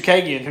Caitlin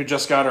Chukagian, who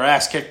just got her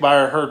ass kicked by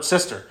her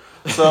sister.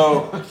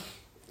 So,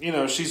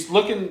 she's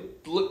looking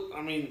to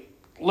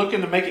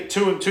make it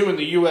 2-2 in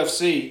the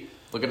UFC.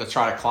 Looking to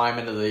try to climb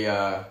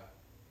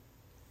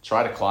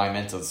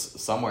into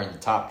somewhere in the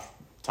top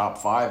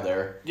 5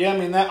 there. Yeah, I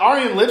mean, that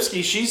Ariane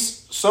Lipsky,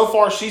 she's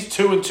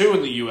 2-2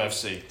 in the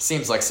UFC.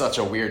 Seems like such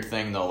a weird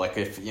thing, though. Like,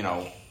 if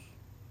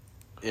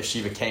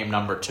she became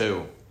number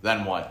 2,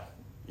 then what?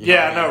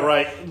 I know,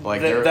 right?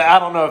 Like, I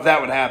don't know if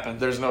that would happen.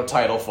 There's no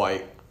title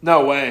fight.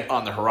 No way.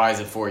 On the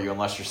horizon for you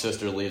unless your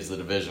sister leaves the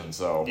division,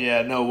 so.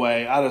 Yeah, no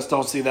way. I just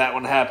don't see that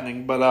one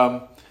happening. But,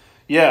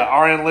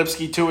 Ariane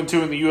Lipsky,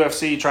 2-2 in the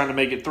UFC, trying to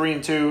make it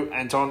 3-2.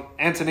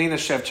 Antonina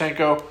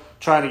Shevchenko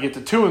trying to get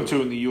to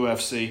 2-2 in the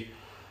UFC.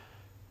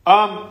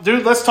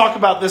 Dude, let's talk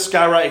about this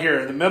guy right here.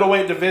 In the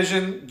middleweight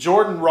division,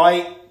 Jordan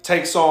Wright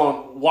takes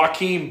on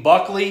Joaquin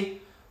Buckley.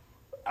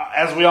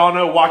 As we all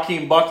know,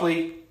 Joaquin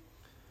Buckley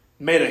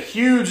made a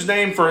huge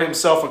name for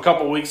himself a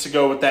couple weeks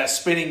ago with that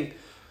spinning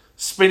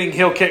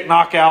heel kick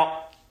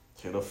knockout.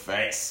 To the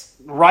face.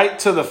 Right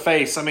to the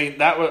face.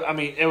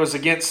 It was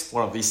against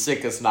one of the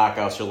sickest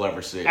knockouts you'll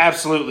ever see.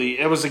 Absolutely.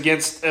 It was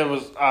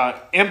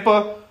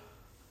Impa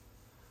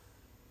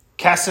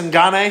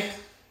Kasangane.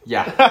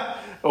 Yeah.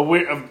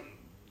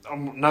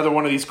 Another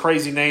one of these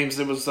crazy names.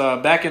 It was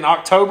back in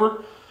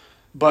October.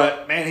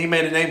 But, man, he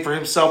made a name for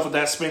himself with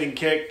that spinning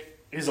kick.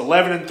 He's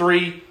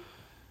 11-3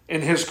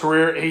 in his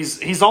career.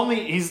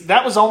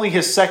 That was only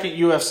his second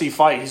UFC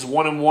fight. He's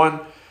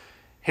 1-1.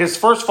 His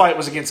first fight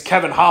was against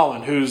Kevin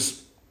Holland,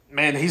 he's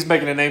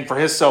making a name for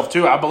himself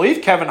too. I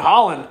believe Kevin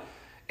Holland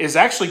is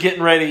actually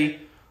getting ready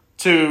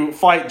to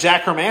fight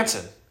Jack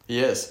Hermanson. He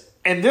is.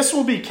 And this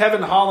will be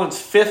Kevin Holland's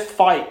 5th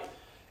fight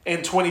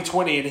in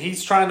 2020, and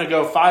he's trying to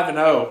go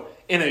 5-0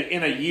 in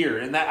a year.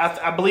 And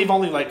that I believe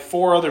only like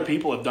 4 other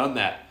people have done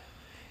that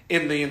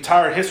in the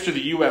entire history of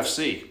the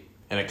UFC.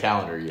 In a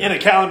calendar year. In a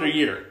calendar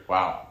year.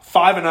 Wow.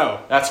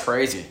 5-0. That's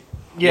crazy.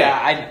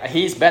 Yeah.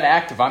 He's been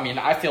active. I mean,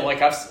 I feel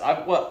like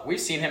we've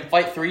seen him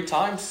fight 4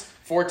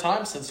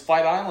 times since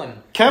Fight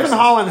Island. Kevin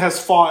Holland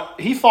fought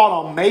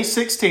on May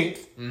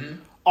 16th,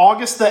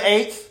 August the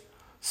 8th,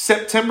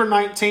 September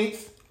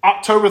 19th,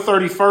 October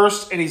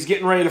 31st, and he's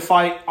getting ready to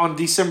fight on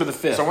December the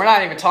 5th. So we're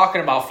not even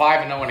talking about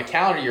 5-0 in a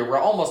calendar year. We're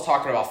almost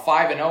talking about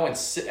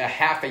 5-0 in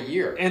half a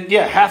year. And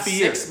half a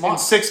year. 6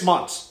 months. In 6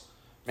 months.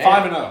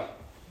 5-0.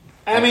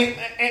 I mean,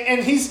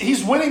 and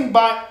he's winning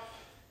by...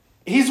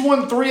 He's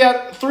won 3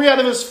 out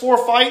of his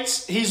 4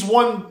 fights. He's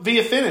won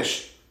via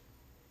finish.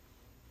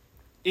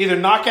 Either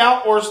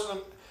knockout or...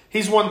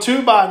 He's won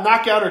 2 by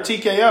knockout or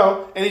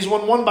TKO, and he's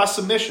won 1 by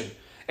submission.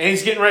 and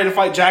he's getting ready to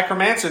fight Jack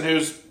Hermanson,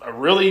 who's a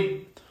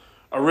really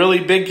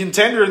big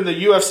contender in the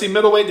UFC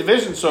middleweight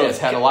division. So he's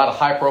had a lot of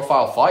high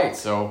profile fights.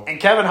 So and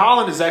Kevin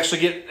Holland is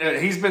actually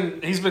he's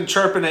been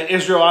chirping at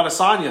Israel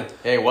Adesanya.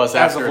 Yeah, it was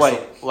as after of late.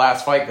 his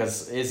last fight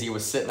because Izzy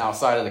was sitting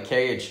outside of the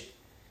cage.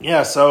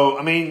 Yeah, so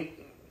I mean,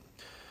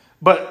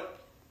 but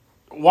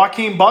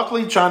Joaquin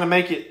Buckley trying to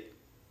make it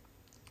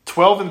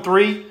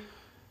 12-3.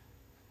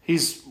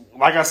 He's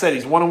like I said,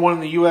 he's 1-1 in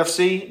the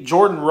UFC.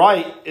 Jordan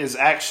Wright is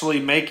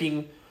actually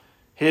making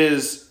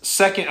his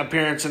second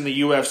appearance in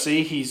the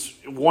UFC. He's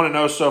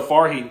 1-0 so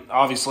far.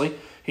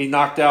 He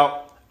knocked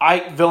out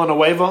Ike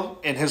Villanueva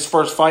in his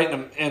first fight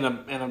in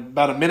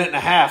about a minute and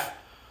a half.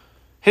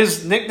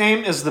 His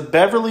nickname is the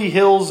Beverly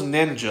Hills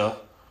Ninja.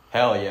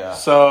 Hell yeah.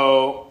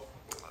 So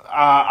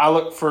I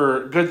look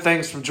for good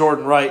things from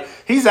Jordan Wright.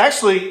 He is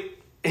actually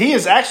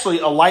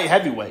a light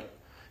heavyweight.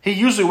 He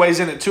usually weighs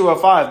in at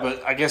 205,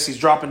 but I guess he's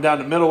dropping down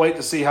to middleweight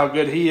to see how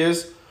good he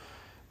is.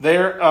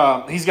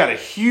 He's got a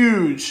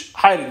huge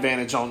height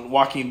advantage on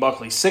Joaquin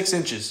Buckley, 6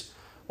 inches.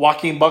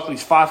 Joaquin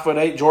Buckley's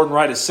 5'8", Jordan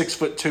Wright is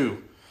 6'2".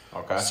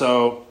 Okay.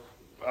 So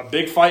a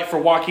big fight for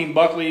Joaquin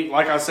Buckley.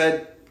 Like I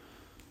said,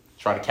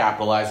 try to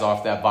capitalize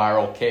off that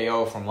viral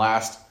KO from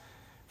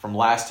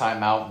last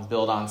time out and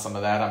build on some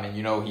of that. I mean,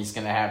 he's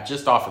going to have,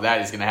 just off of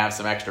that, he's going to have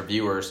some extra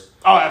viewers.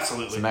 Oh,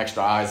 absolutely. Some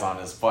extra eyes on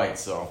his fight,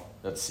 so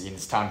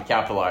it's time to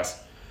capitalize.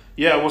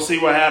 Yeah, we'll see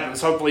what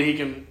happens. Hopefully he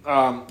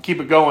can keep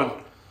it going.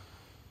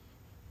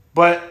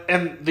 But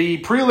in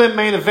the prelim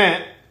main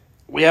event,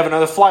 we have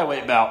another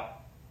flyweight bout.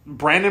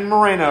 Brandon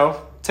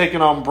Moreno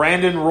taking on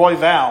Brandon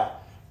Royval.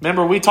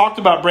 Remember, we talked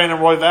about Brandon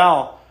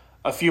Royval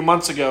a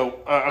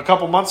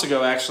couple months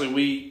ago,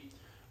 actually.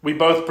 We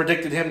both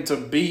predicted him to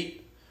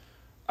beat,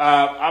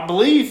 I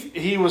believe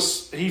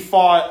he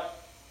fought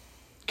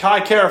Kai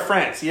Kara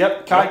France.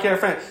 Yep, Kai Kara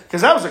France.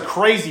 Because that was a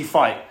crazy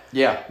fight.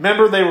 Yeah.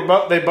 Remember,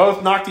 they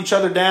both knocked each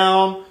other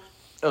down.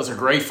 It was a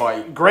great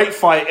fight. Great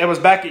fight. It was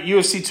back at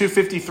UFC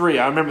 253.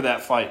 I remember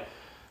that fight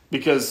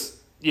because,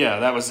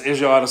 that was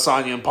Israel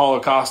Adesanya and Paulo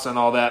Costa and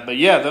all that. But,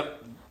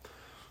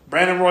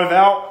 Brandon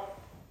Royval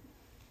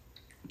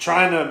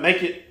trying to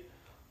make it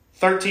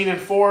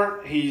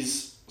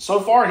 13-4. So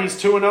far, he's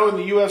 2-0 in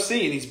the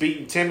UFC, and he's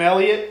beaten Tim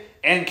Elliott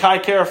and Kai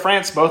Kara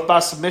France, both by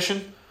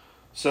submission.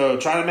 So,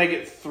 trying to make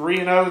it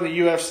 3-0 in the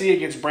UFC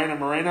against Brandon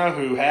Moreno,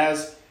 who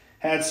has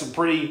had some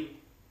pretty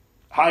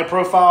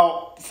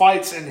high-profile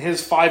fights in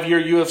his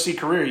 5-year UFC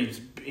career.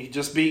 He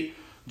just beat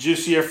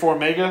Jussier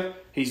Formiga.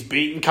 He's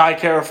beaten Kai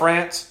Kara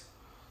France.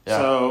 Yeah.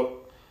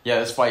 So,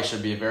 this fight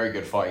should be a very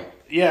good fight.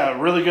 Yeah,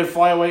 really good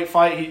flyweight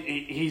fight.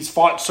 He's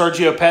fought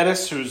Sergio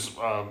Pettis, who's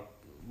a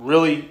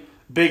really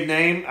big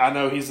name. I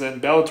know he's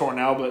in Bellator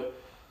now, but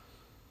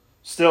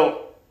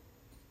still.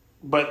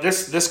 But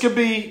this could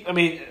be. I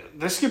mean,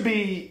 this could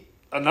be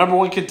a number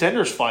one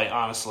contenders fight.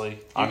 Honestly,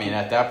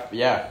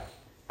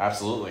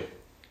 absolutely.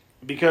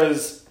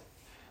 Because,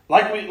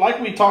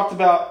 like we talked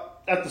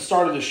about at the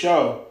start of the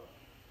show,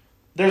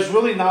 there's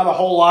really not a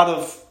whole lot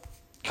of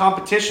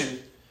competition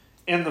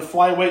in the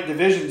flyweight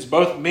divisions,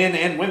 both men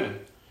and women.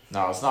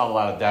 No, it's not a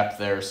lot of depth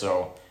there.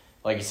 So,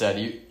 like you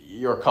said,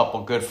 you're a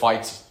couple good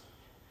fights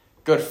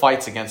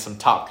against some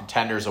top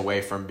contenders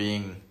away from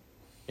being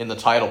in the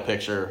title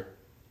picture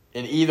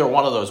in either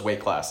one of those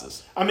weight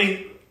classes. I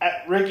mean,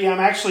 Ricky,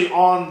 I'm actually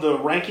on the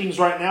rankings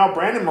right now.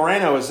 Brandon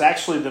Moreno is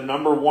actually the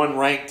number one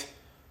ranked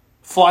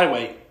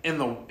flyweight in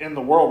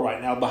the world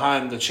right now,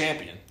 behind the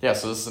champion. Yeah,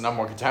 so this is the number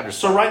one contender.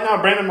 So right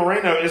now, Brandon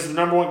Moreno is the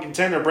number one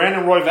contender.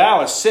 Brandon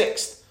Royval is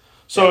 6th.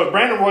 So if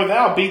Brandon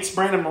Royval beats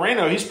Brandon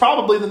Moreno, he's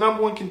probably the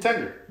number one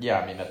contender. Yeah,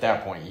 I mean, at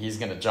that point, he's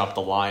going to jump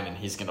the line and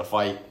he's going to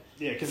fight.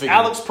 Yeah, because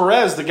Alex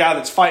Perez, the guy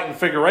that's fighting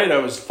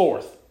Figueiredo, is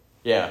 4th.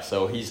 Yeah,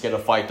 so he's going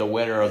to fight the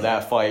winner of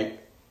that fight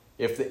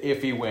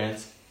if he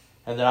wins.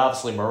 And then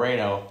obviously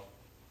Moreno,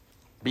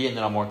 being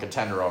the number one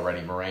contender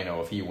already,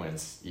 Moreno, if he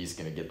wins, he's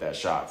going to get that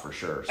shot for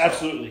sure. So.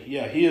 Absolutely,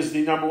 yeah. He is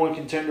the number one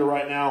contender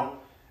right now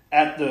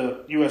at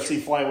the UFC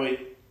flyweight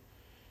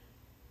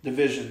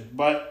division.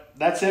 But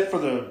that's it for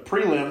the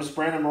prelims.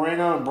 Brandon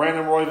Moreno and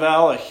Brandon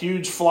Royval, a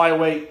huge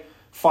flyweight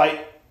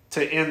fight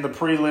to end the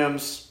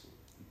prelims.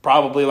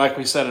 Probably, like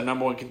we said, a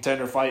number one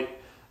contender fight.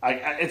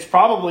 It's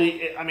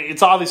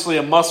obviously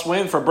a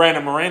must-win for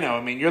Brandon Moreno.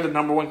 I mean, you're the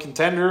number one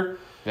contender.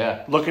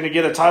 Yeah. Looking to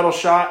get a title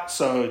shot,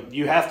 so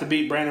you have to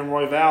beat Brandon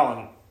Royval.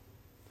 And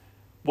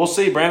we'll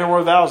see. Brandon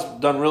Royval's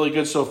done really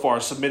good so far.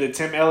 Submitted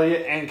Tim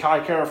Elliott and Kai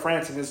Kara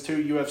France in his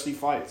 2 UFC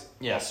fights.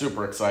 Yeah,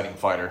 super exciting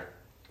fighter.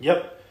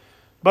 Yep.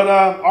 But,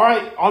 all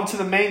right, on to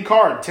the main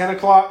card. 10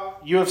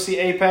 o'clock, UFC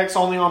Apex,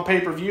 only on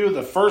pay-per-view.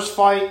 The first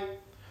fight,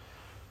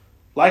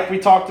 like we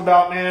talked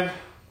about, man,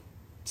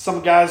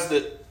 some guys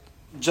that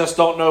just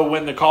don't know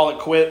when to call it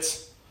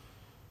quits.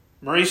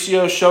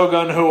 Mauricio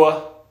Shogun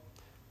Rua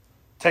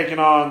taking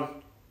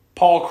on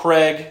Paul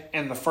Craig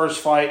in the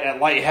first fight at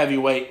light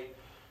heavyweight.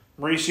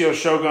 Mauricio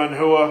Shogun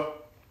Rua,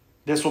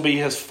 this will be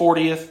his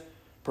 40th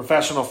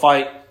professional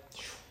fight.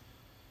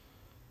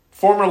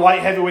 Former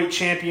light heavyweight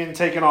champion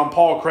taking on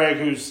Paul Craig,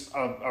 who's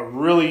a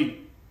really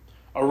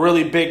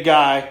big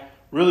guy,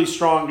 really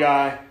strong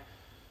guy.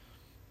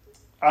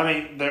 I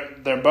mean,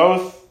 they're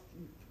both,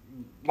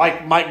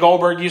 like Mike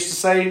Goldberg used to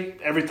say,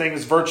 everything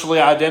is virtually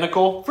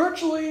identical.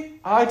 Virtually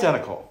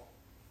identical.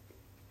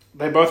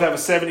 They both have a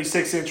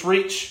 76-inch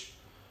reach.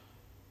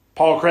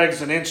 Paul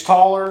Craig's an inch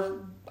taller.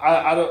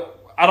 I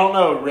don't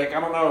know, Rick. I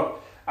don't know.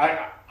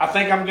 I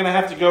think I'm going to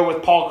have to go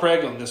with Paul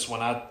Craig on this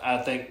one.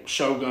 I think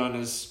Shogun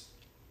is...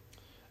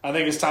 I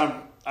think it's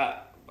time...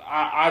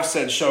 I've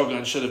said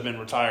Shogun should have been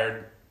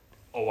retired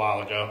a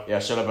while ago. Yeah,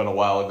 should have been a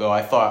while ago.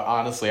 I thought,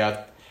 honestly,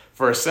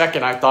 for a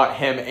second, I thought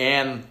him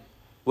and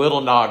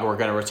Little Nog were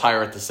going to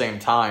retire at the same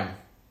time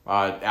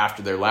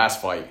after their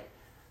last fight.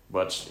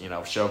 But,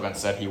 Shogun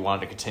said he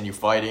wanted to continue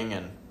fighting,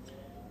 and,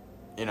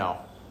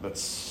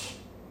 that's,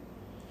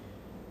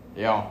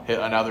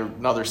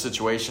 another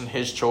situation,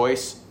 his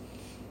choice.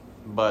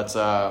 But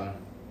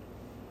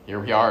here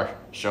we are,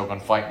 Shogun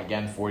fighting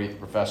again, 40th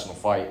professional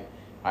fight.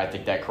 I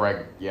think that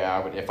Craig,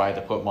 if I had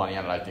to put money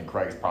on it, I think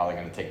Craig's probably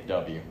going to take the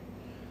W.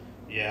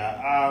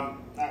 Yeah,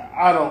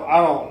 I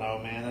don't know,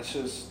 man. It's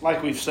just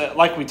like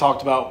we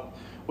talked about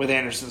with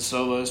Anderson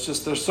Silva. It's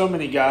just there's so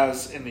many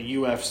guys in the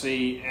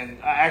UFC and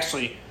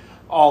actually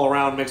all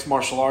around mixed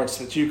martial arts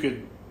that you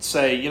could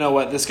say, you know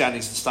what, this guy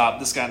needs to stop,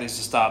 this guy needs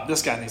to stop,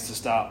 this guy needs to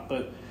stop.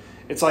 But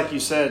it's like you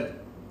said,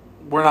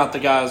 we're not the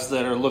guys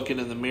that are looking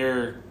in the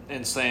mirror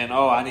and saying,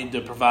 oh, I need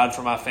to provide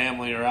for my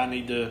family, or I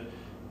need to,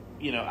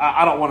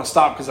 I don't want to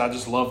stop because I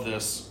just love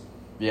this.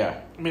 Yeah.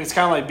 I mean, it's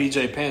kind of like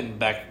BJ Penn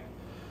back.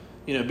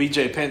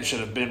 BJ Penn should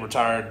have been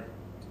retired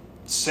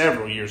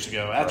several years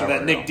ago. After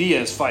that Nick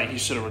Diaz fight, he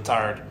should have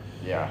retired.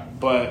 Yeah.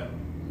 But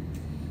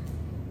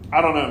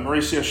I don't know.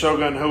 Mauricio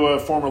Shogun,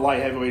 former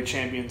light heavyweight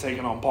champion,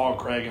 taking on Paul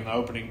Craig in the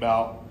opening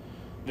bout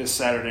this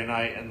Saturday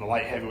night in the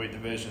light heavyweight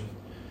division.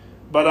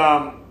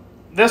 But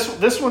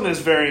this one is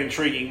very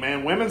intriguing,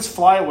 man. Women's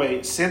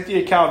flyweight,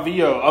 Cynthia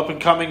Calvillo,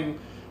 up-and-coming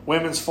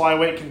women's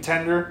flyweight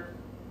contender,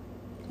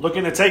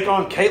 looking to take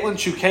on Caitlin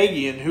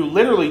Chookagian, who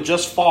literally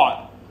just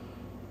fought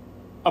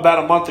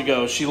about a month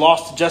ago. She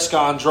lost to Jessica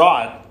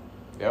Andrade.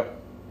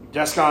 Yep.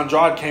 Jessica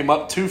Andrade came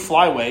up to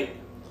flyweight.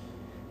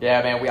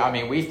 Yeah, man.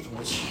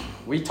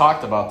 We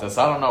talked about this.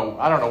 I don't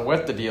know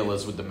what the deal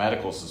is with the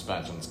medical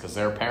suspensions, because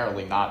they're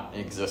apparently not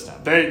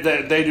existent. They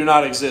do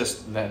not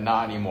exist.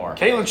 Not anymore.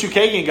 Caitlin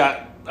Chookagian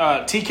got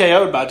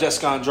TKO'd by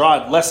Jessica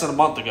Andrade less than a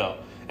month ago,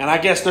 and I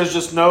guess there's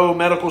just no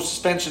medical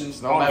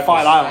suspensions on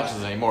Fight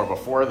Island anymore.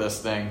 Before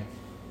this thing,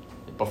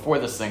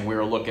 we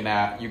were looking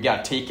at, you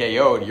got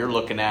TKO'd, you're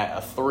looking at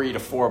a 3 to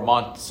 4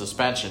 month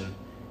suspension,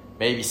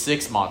 maybe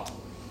 6 month.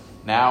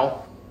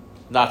 Now,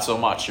 not so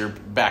much. You're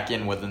back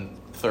in within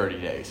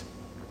 30 days.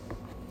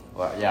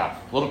 Well, yeah,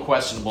 a little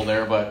questionable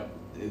there, but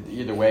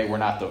either way, we're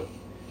not the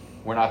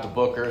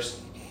bookers.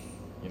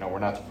 We're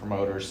not the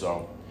promoters,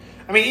 so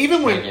I mean,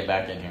 even when get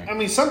back in here. I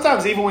mean,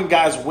 sometimes even when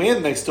guys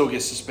win, they still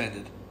get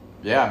suspended.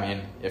 Yeah, I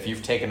mean, if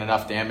you've taken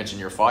enough damage in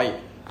your fight.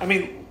 I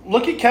mean,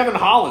 look at Kevin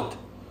Holland.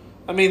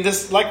 I mean,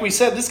 like we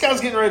said, this guy's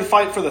getting ready to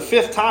fight for the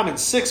 5th time in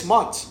 6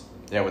 months.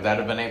 Yeah, would that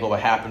have been able to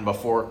happen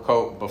before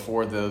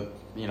the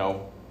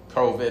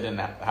COVID and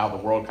how the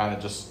world kind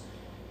of just,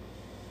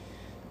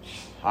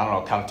 I don't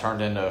know, kind of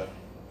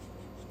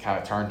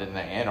turned into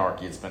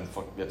anarchy. It's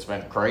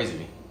been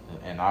crazy,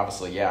 and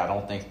obviously, I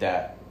don't think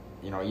that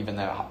even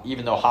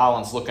though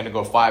Holland's looking to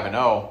go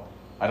 5-0,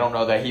 I don't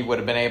know that he would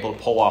have been able to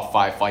pull off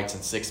 5 fights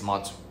in 6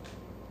 months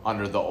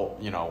under the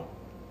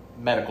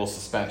medical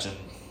suspension.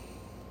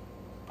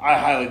 I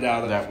highly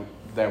doubt it.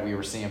 That we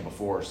were seeing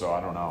before, so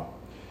I don't know.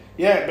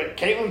 Yeah, but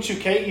Caitlin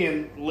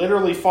Chookagian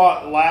literally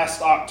fought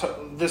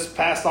this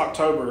past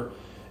October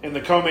in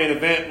the co-main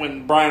event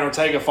when Brian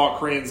Ortega fought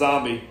Korean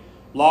Zombie,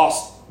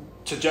 lost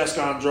to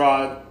Jessica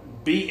Andrade,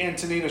 beat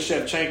Antonina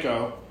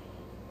Shevchenko,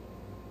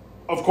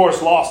 of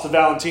course lost to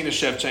Valentina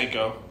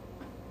Shevchenko.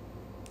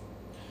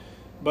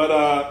 But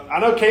I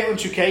know Caitlin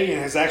Chookagian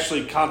has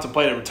actually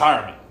contemplated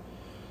retirement.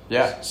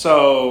 Yeah.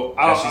 So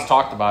she's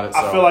talked about it. So.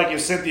 I feel like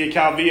if Cynthia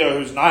Calvillo,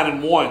 who's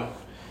 9-1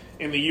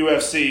 in the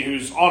UFC,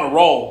 who's on a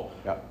roll,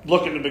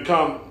 looking to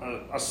become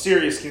a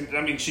serious.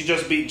 I mean, she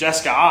just beat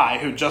Jessica Ai,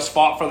 who just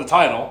fought for the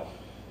title,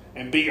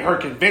 and beat her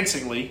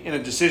convincingly in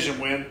a decision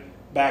win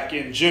back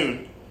in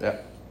June. Yeah.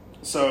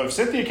 So if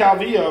Cynthia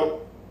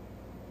Calvillo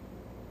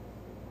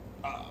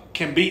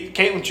can beat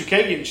Caitlin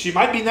Chookagian, she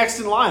might be next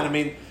in line. I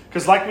mean,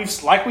 because like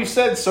we've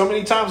said so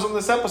many times on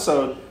this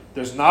episode,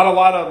 there's not a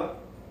lot of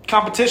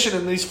competition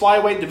in these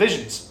flyweight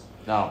divisions.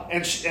 No.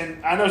 And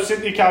I know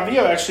Cynthia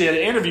Calvillo actually had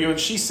an interview, and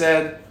she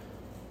said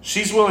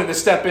she's willing to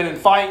step in and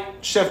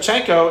fight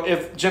Shevchenko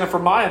if Jennifer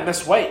Maia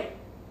missed weight.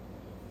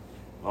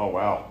 Oh,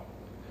 wow.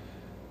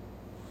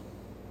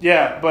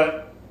 Yeah,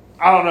 but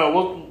I don't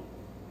know.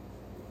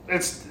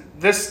 This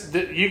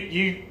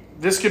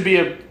could be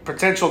a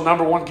potential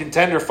 #1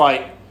 contender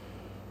fight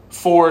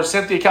for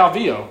Cynthia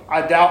Calvillo.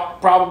 I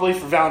doubt probably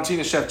for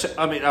Valentina Caitlin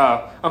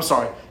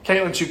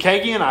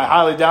Chookagian. I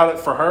highly doubt it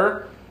for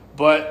her,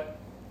 but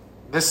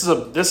this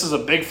is a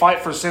big fight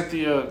for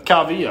Cynthia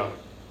Calvillo.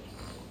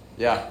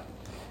 Yeah,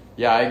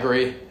 I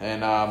agree,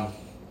 and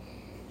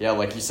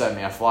like you said,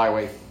 man,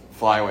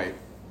 flyweight.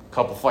 a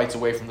couple fights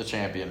away from the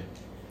champion.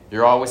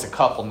 You're always a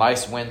couple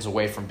nice wins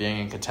away from being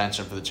in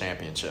contention for the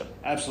championship.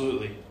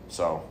 Absolutely.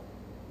 So,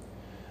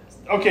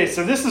 okay,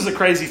 so this is a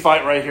crazy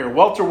fight right here.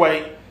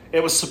 Welterweight.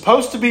 It was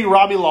supposed to be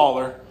Robbie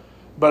Lawler,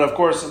 but of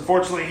course,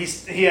 unfortunately,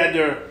 he had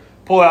to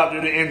pull out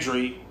due to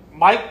injury.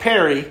 Mike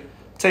Perry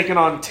taking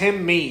on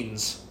Tim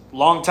Means,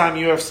 longtime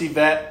UFC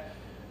vet.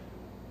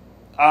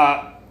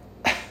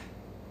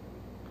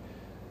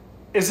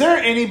 Is there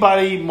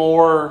anybody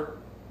more,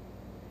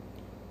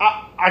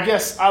 I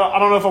guess, I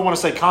don't know if I want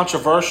to say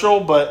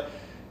controversial, but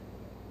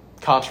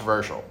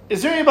controversial.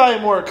 Is there anybody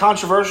more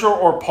controversial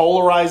or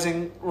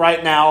polarizing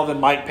right now than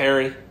Mike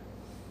Perry?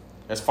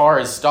 As far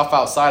as stuff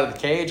outside of the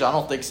cage, I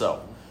don't think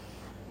so.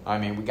 I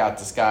mean, we got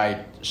this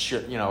guy,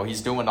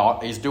 he's doing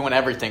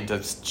everything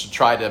to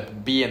try to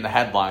be in the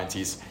headlines.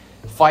 He's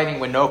fighting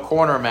with no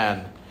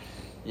cornermen.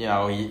 He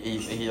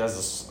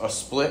has a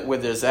split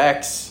with his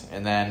ex,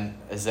 and then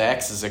his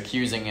ex is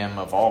accusing him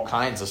of all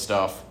kinds of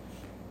stuff,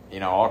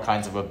 all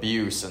kinds of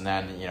abuse. And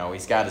then,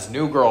 he's got his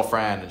new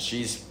girlfriend, and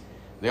she's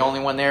the only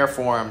one there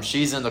for him.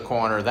 She's in the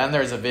corner. Then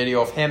there's a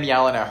video of him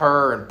yelling at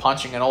her and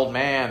punching an old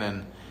man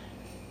and,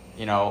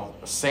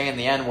 saying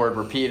the N-word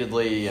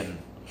repeatedly. And,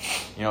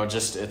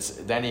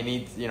 then he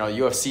needs,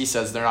 UFC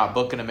says they're not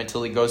booking him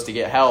until he goes to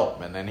get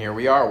help. And then here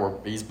we are,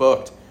 he's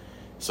booked.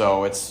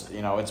 So it's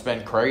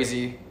been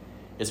crazy.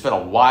 It's been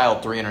a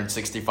wild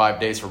 365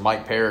 days for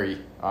Mike Perry.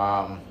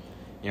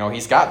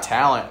 He's got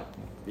talent.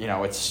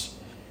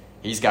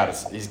 He's got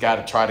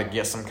to try to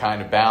get some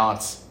kind of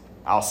balance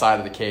outside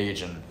of the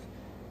cage, and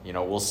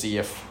we'll see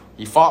if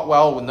he fought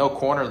well with no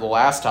corner the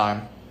last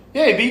time.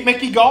 Yeah, he beat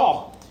Mickey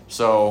Gall.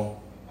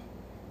 So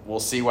we'll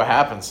see what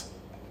happens.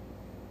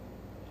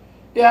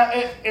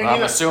 Yeah, and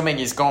I'm assuming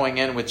he's going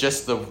in with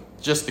just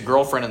the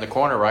girlfriend in the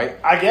corner, right?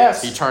 I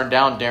guess he turned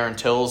down Darren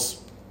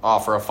Till's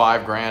offer of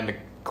 $5,000 to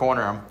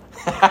corner him.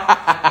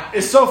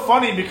 It's so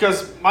funny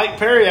because Mike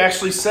Perry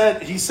actually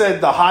said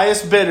the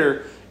highest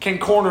bidder can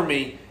corner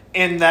me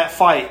in that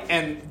fight,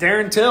 and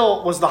Darren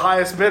Till was the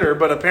highest bidder,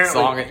 but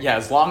apparently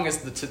as long as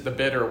the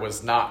bidder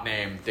was not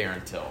named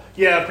Darren Till.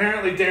 Yeah,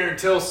 apparently Darren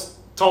Till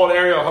told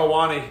Ariel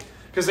Helwani,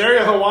 because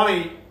Ariel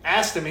Helwani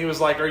asked him, he was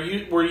like, were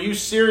you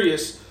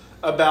serious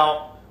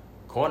about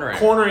cornering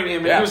him?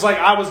 And yeah. He was like,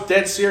 I was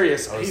dead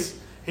serious.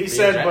 He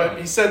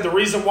said the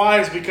reason why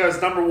is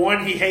because number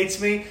one, he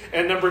hates me,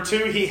 and number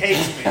two, he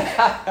hates me.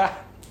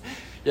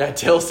 Yeah,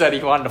 Till said he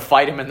wanted to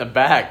fight him in the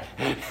back.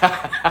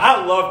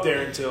 I love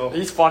Darren Till.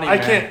 He's funny, man.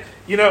 I can't,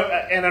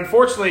 and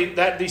unfortunately,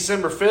 that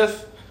December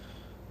 5th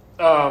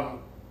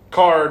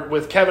card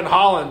with Kevin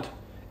Holland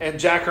and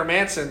Jack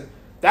Hermanson,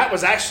 that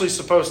was actually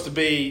supposed to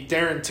be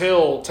Darren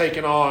Till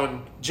taking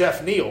on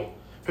Jeff Neal,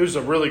 who's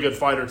a really good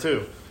fighter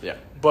too. Yeah.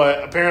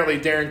 But apparently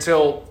Darren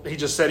Till, he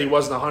just said he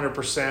wasn't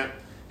 100%.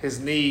 His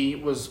knee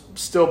was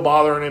still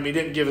bothering him. He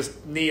didn't give his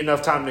knee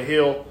enough time to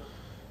heal.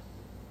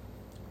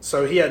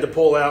 So he had to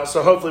pull out.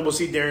 So hopefully we'll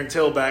see Darren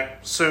Till back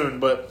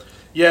soon. But,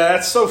 yeah,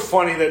 that's so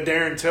funny that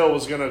Darren Till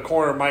was going to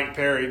corner Mike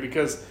Perry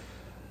because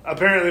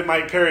apparently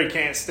Mike Perry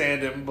can't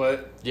stand him.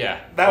 But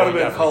yeah, that would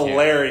have been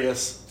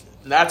hilarious.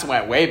 That's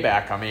went way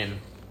back. I mean,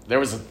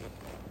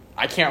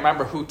 I can't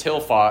remember who Till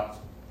fought.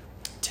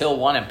 Till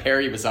won and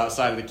Perry was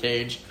outside of the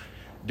cage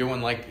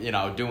doing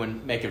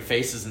making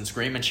faces and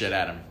screaming shit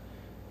at him.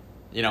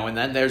 And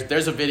then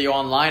there's a video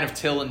online of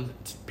Till and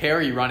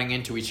Perry running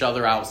into each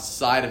other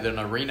outside of an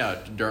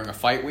arena during a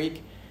fight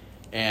week.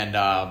 And,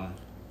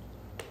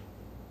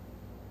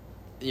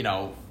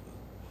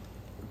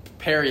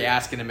 Perry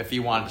asking him if he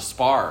wanted to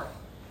spar.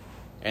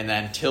 And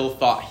then Till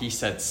thought he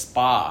said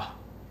spa.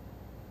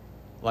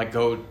 Like,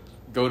 go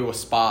to a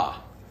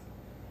spa.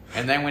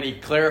 And then when he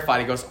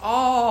clarified, he goes,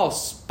 oh,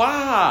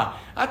 spa.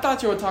 I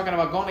thought you were talking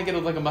about going to get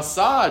a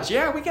massage.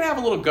 Yeah, we can have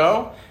a little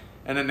go.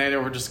 And then they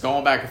were just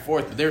going back and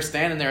forth. But they were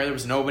standing there. There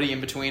was nobody in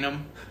between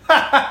them.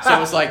 So it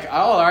was like, oh,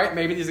 all right,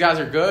 maybe these guys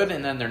are good.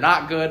 And then they're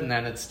not good. And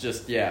then it's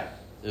just,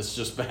 this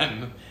has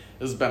been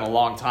a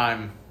long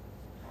time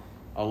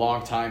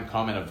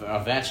coming.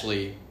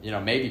 Eventually,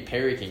 maybe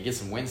Perry can get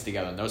some wins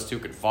together and those two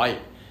could fight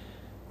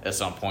at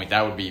some point.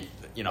 That would be,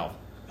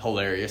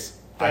 hilarious.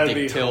 I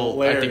think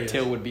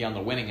Till would be on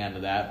the winning end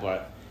of that.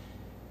 But,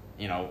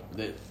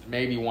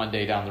 maybe one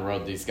day down the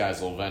road, these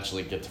guys will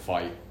eventually get to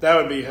fight. That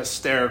would be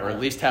hysterical. Or at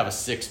least have a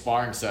 6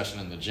 sparring session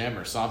in the gym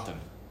or something.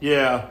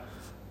 Yeah.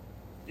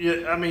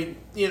 I mean,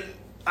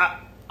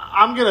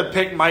 I'm going to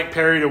pick Mike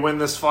Perry to win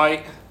this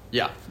fight.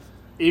 Yeah.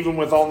 Even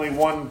with only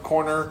one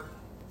corner.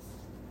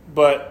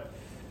 But,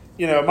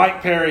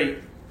 Mike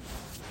Perry,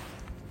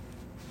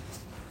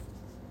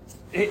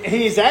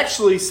 he's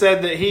actually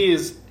said that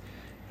he's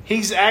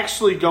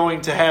actually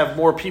going to have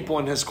more people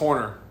in his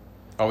corner.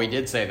 Oh, he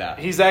did say that.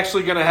 He's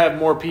actually going to have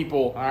more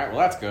people. All right, well,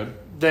 that's good.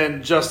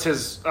 Than just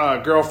his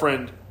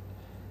girlfriend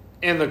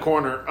in the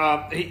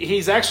corner.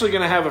 He's actually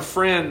going to have a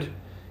friend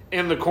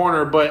in the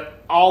corner,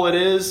 but all it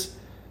is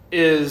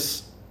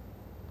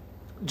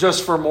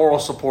just for moral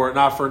support,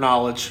 not for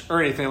knowledge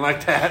or anything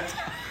like that.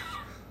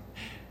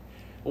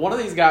 One of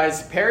these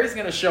guys, Perry's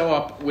going to show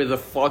up with a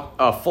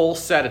full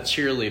set of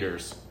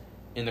cheerleaders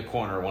in the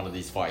corner of one of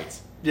these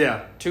fights.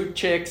 Yeah. 2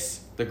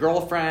 chicks, the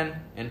girlfriend,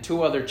 and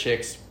 2 other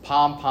chicks,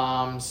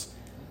 pom-poms,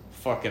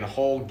 fucking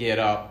whole get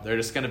up. They're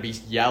just going to be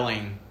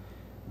yelling,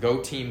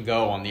 "Go team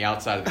go," on the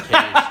outside of the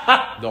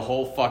cage the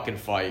whole fucking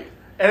fight.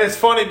 And it's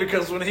funny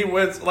because when he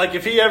wins, like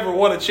if he ever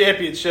won a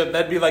championship,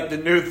 that'd be like the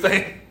new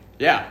thing.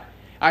 Yeah.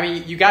 I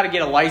mean, you got to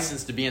get a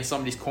license to be in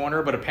somebody's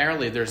corner, but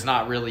apparently there's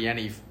not really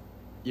any,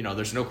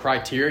 there's no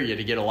criteria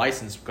to get a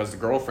license because the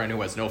girlfriend,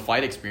 who has no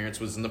fight experience,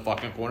 was in the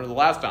fucking corner the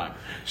last time.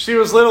 She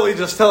was literally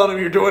just telling him,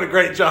 "You're doing a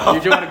great job.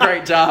 You're doing a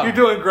great job. You're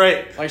doing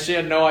great." Like, she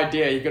had no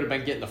idea. He could have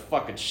been getting the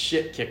fucking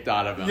shit kicked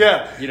out of him.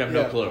 Yeah. You'd have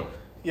no clue.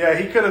 Yeah,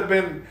 he could have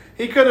been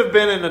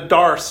in a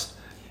Darce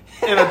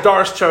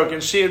choke,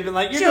 and she had been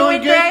like, "You're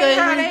doing good, baby.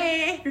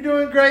 honey. You're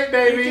doing great,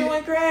 baby. You're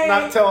doing great."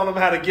 Not telling him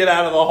how to get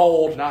out of the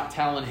hold. Not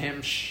telling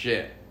him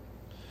shit.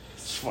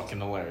 It's fucking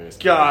hilarious.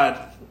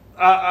 God.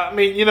 I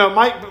mean,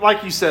 Mike,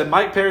 like you said,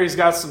 Mike Perry's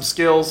got some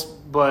skills,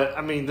 but,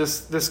 I mean,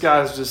 this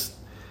guy's just,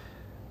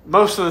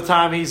 most of the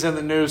time he's in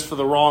the news for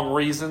the wrong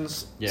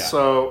reasons. Yeah.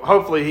 So,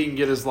 hopefully he can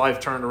get his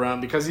life turned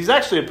around because he's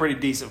actually a pretty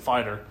decent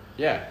fighter.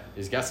 Yeah,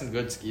 he's got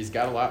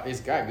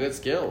good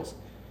skills.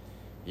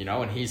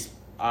 And he's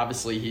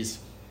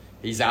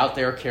out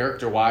there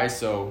character-wise,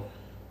 so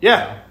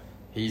Yeah.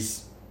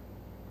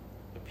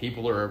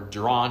 people are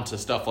drawn to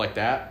stuff like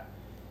that.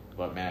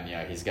 But man,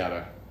 yeah, he's got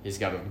to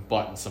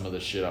button some of the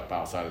shit up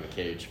outside of the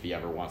cage if he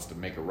ever wants to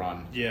make a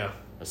run. Yeah.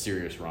 A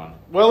serious run.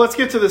 Well, let's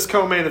get to this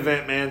co-main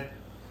event, man.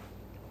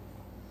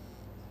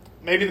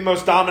 Maybe the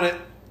most dominant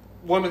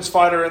women's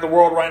fighter in the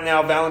world right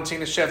now,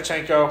 Valentina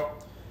Shevchenko,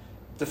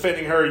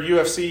 defending her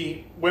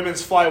UFC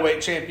Women's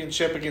Flyweight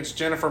Championship against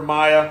Jennifer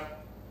Maia.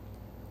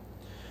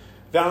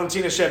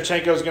 Valentina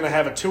Shevchenko is going to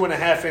have a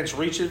 2.5-inch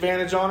reach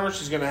advantage on her.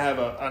 She's going to have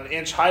an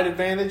inch height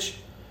advantage.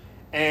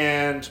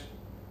 And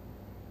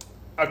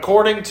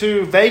according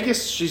to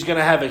Vegas, she's going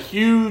to have a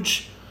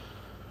huge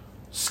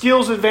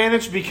skills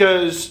advantage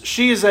because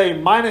she is a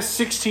minus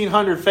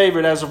 1,600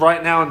 favorite as of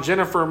right now, and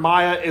Jennifer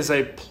Maia is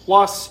a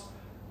plus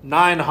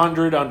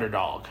 900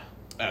 underdog.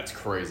 That's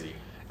crazy.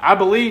 I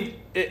believe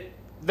it.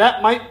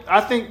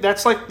 I think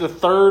that's like the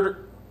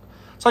third.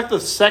 It's like the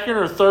second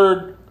or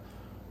third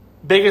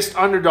biggest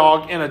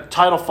underdog in a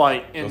title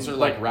fight. Those are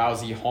like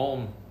Rousey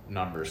home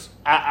numbers.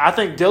 I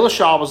think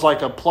Dillashaw was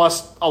like a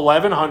plus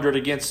 1,100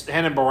 against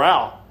Henan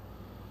Barral.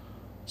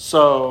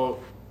 So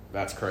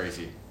that's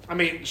crazy. I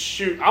mean,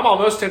 shoot, I'm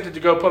almost tempted to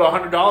go put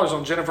 $100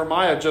 on Jennifer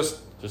Maia just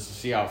to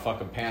see how it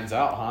fucking pans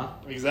out, huh?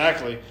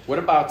 Exactly. What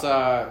about?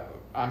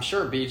 I'm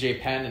sure B.J.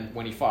 Penn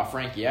when he fought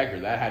Frankie Edgar,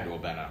 that had to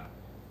have been a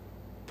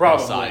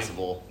probably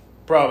sizable,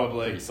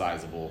 pretty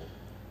sizable.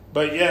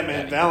 But yeah,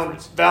 man,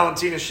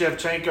 Valentina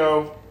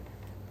Shevchenko.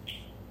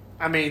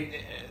 I mean,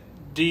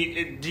 do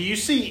you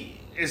see?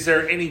 Is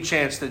there any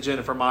chance that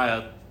Jennifer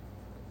Maia?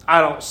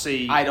 I don't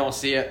see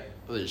it.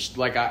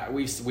 Like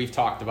we've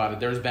talked about it.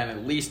 There's been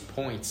at least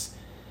points.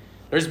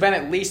 There's been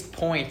at least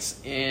points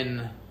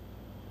in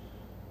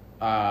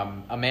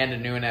Amanda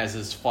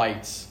Nunes's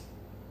fights,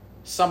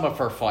 some of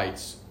her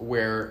fights,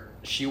 where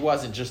she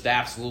wasn't just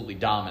absolutely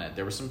dominant.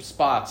 There were some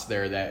spots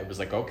there that it was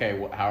like,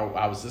 okay,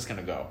 how is this going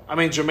to go? I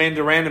mean, Jermaine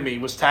Durandamy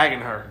was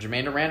tagging her.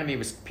 Jermaine Durandamy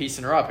was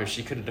piecing her up. If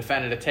she could have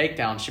defended a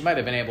takedown, she might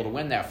have been able to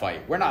win that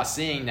fight. We're not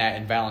seeing that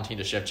in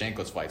Valentina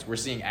Shevchenko's fights. We're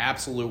seeing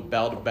absolute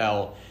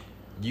bell-to-bell,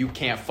 you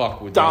can't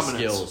fuck with these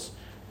skills.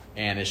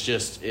 And it's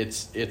just,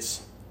 it's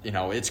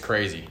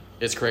crazy.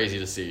 It's crazy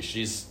to see.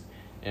 She's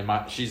in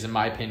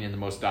my opinion, the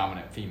most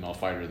dominant female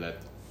fighter that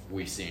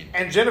we've seen.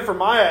 And Jennifer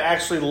Maia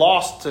actually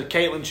lost to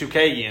Caitlin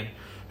Chookagian,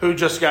 who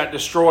just got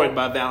destroyed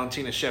by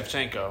Valentina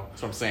Shevchenko.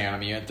 That's what I'm saying. I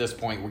mean, at this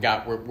point, we're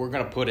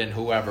going to put in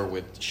whoever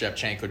with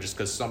Shevchenko just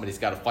because somebody's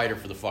got to fight her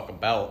for the fucking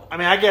belt. I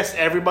mean, I guess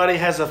everybody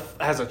has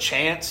a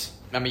chance.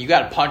 I mean, you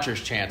got a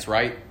puncher's chance,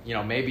 right?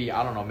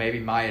 Maybe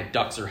Maia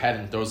ducks her head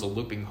and throws a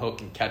looping hook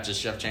and catches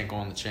Shevchenko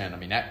on the chin. I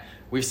mean,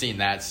 we've seen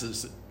that.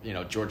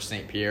 George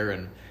St. Pierre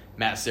and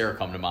Matt Serra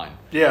come to mind.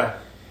 Yeah.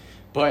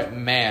 But,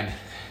 man,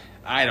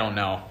 I don't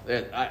know.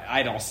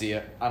 I don't see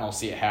it. I don't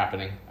see it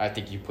happening. I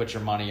think you put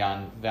your money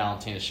on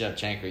Valentina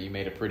Shevchenko. You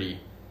made a pretty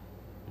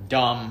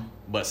dumb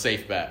but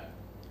safe bet.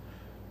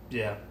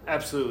 Yeah,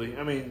 absolutely.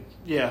 I mean,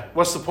 yeah.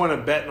 What's the point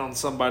of betting on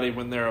somebody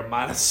when they're a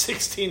minus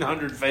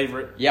 1,600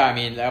 favorite? Yeah, I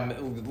mean,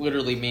 that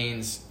literally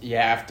means you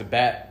have to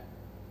bet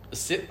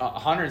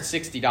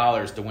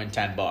 $160 to win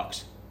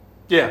 $10.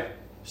 Yeah.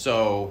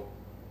 So,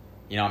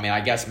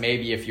 I guess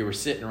maybe if you were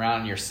sitting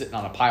around and you're sitting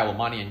on a pile of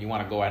money and you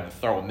want to go ahead and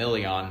throw $1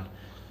 million on,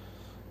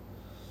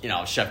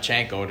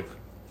 Shevchenko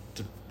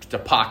to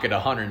pocket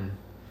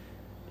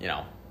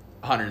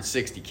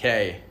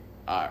 160K,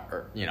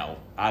 or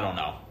I don't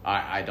know.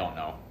 I don't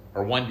know.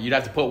 Or you'd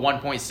have to put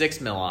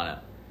 1.6 mil on it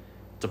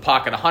to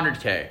pocket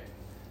 100K.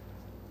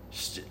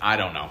 I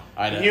don't know.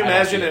 Can you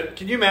imagine it?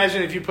 Can you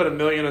imagine if you put $1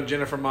 million on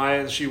Jennifer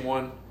Maia and she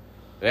won?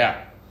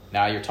 Yeah.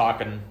 Now you're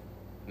talking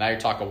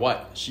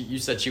what? You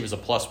said she was a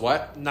plus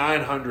what?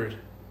 900.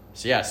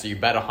 So yeah, so you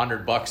bet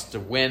 $100 to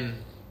win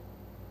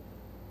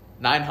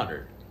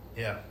 900.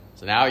 Yeah.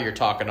 So now you're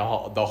talking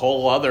the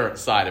whole other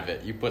side of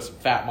it. You put some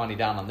fat money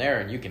down on there,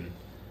 and you can.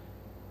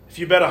 If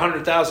you bet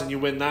 $100,000, you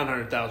win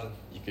 $900,000.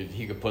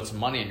 You could put some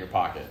money in your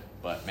pocket.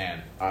 But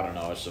man, I don't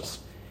know. It's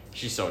just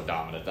she's so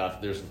dominant. I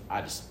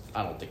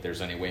don't think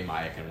there's any way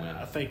Maya can win.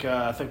 I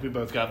think we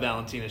both got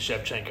Valentina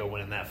Shevchenko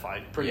winning that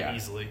fight pretty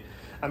easily.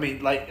 I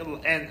mean,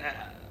 and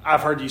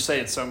I've heard you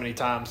say it so many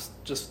times.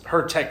 Just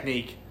her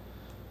technique.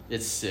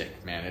 It's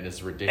sick, man. It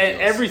is ridiculous.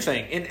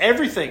 And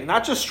everything,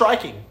 not just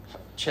striking.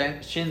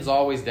 Chin's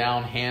always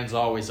down, hands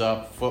always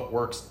up,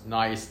 footwork's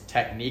nice,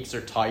 techniques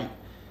are tight.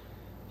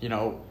 You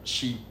know,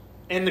 she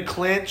in the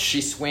clinch,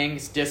 she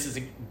swings,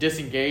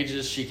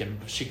 disengages. She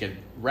can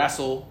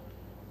wrestle.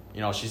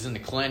 You know, she's in the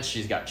clinch.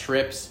 She's got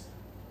trips.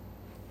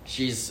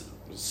 She's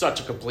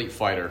such a complete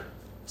fighter.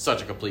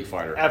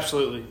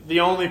 Absolutely, the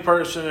only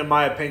person, in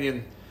my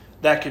opinion,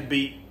 that could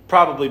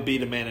probably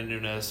beat Amanda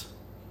Nunes.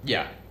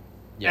 Yeah.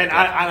 And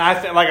I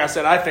think, like I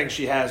said, I think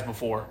she has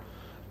before.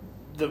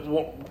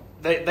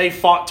 They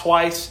fought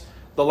twice.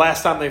 The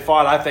last time they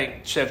fought, I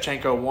think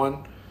Shevchenko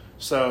won.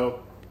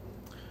 So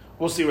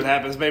we'll see what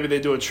happens. Maybe they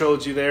do a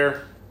trilogy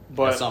there.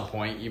 But at some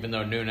point, even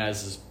though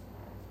Nunes has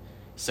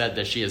said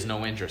that she has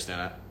no interest in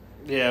it.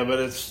 Yeah, but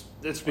it's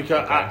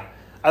because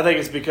I think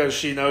it's because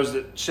she knows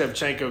that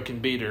Shevchenko can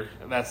beat her.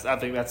 I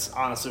think that's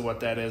honestly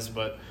what that is.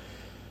 But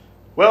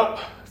well,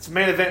 it's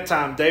main event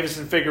time.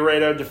 Deiveson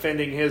Figueiredo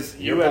defending his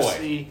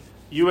UFC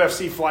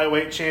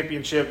flyweight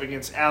championship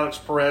against Alex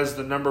Perez,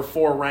 the number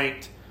 4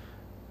 ranked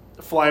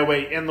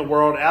flyweight in the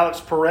world.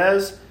 Alex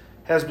Perez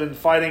has been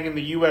fighting in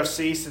the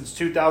UFC since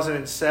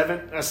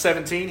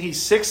 2017. He's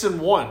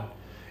 6-1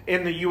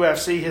 in the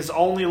UFC. His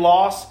only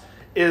loss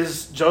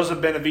is Joseph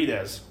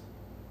Benavidez.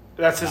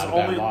 That's his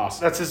only loss.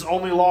 That's his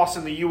only loss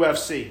in the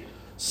UFC.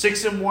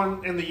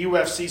 6-1 in the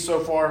UFC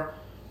so far.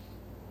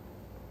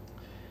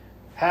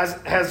 Has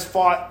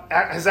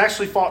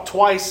actually fought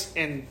twice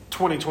in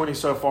 2020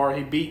 so far.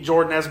 He beat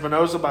Jordan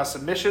Espinoza by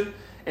submission,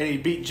 and he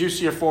beat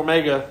Jussier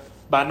Formega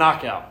by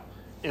knockout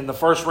in the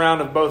first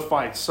round of both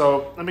fights.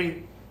 So, I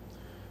mean,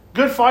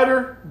 good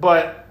fighter,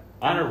 but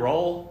on a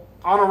roll.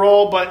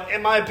 But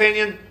in my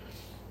opinion,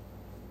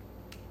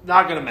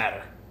 not going to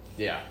matter.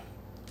 Yeah.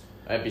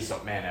 That'd be so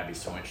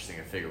interesting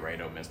if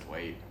Figueiredo missed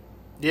weight.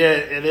 Yeah,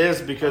 it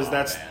is, because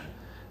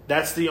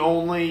that's the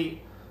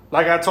only.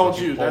 Like I told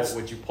you,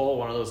 would you pull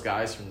one of those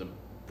guys from the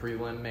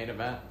prelim main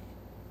event?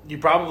 You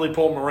probably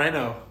pull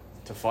Moreno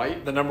to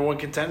fight the number 1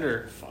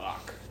 contender.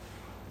 Fuck,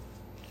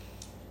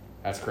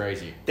 that's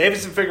crazy.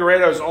 Deiveson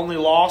Figueiredo's only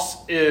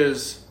loss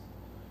is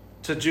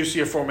to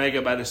Jussier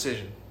Formega by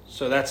decision.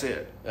 So that's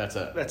it. That's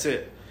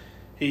it.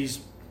 He's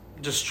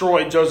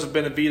destroyed Joseph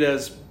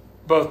Benavidez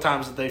both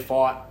times that they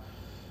fought,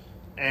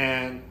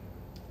 and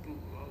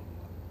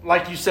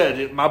like you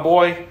said, my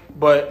boy.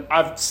 But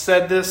I've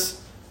said this.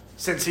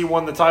 Since he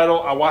won the title,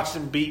 I watched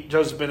him beat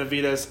Joseph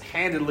Benavidez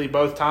handedly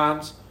both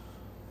times.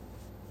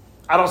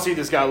 I don't see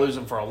this guy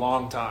losing for a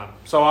long time.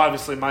 So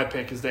obviously my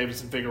pick is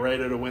Deiveson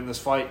Figueiredo to win this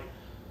fight.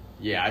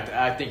 Yeah,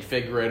 I think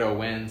Figueiredo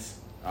wins.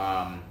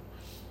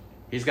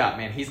 He's got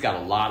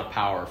a lot of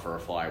power for a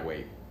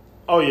flyweight.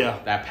 Oh, yeah.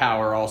 That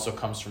power also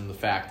comes from the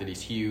fact that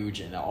he's huge,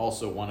 and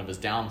also one of his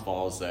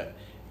downfalls that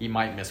he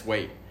might miss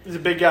weight. He's a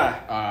big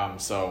guy.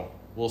 So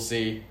we'll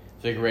see.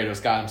 Figueiredo's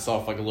got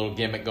himself like a little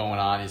gimmick going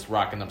on. He's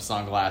rocking them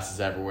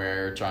sunglasses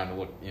everywhere, trying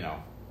to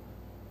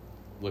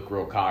look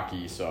real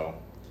cocky. So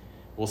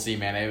we'll see,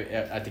 man.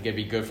 I think it'd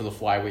be good for the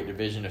flyweight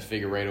division if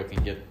Figueiredo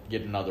can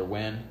get another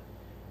win.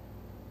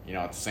 You know,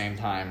 at the same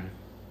time,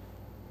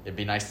 it'd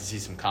be nice to see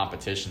some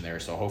competition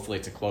there. So hopefully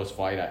it's a close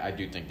fight. I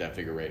do think that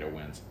Figueiredo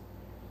wins.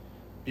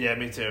 Yeah,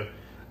 me too.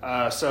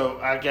 So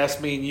I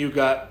guess me and you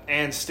got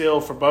and still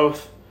for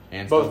both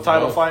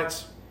title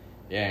fights.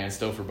 Yeah, and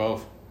still for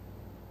both.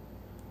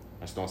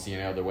 I just don't see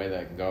any other way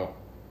that can go.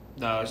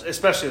 No,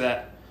 especially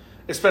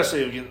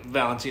against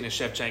Valentina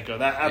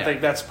Shevchenko. I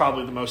think that's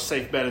probably the most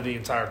safe bet of the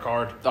entire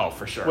card. Oh,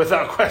 for sure.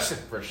 Without question.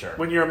 For sure.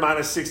 When you're a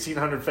minus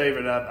 1,600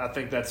 favorite, I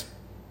think that's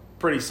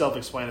pretty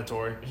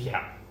self-explanatory.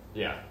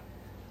 Yeah.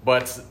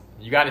 But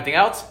you got anything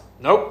else?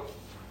 Nope.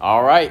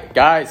 All right,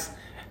 guys.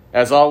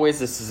 As always,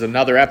 this is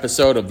another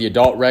episode of the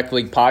Adult Rec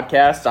League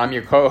podcast. I'm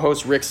your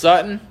co-host, Rick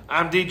Sutton.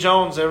 I'm D.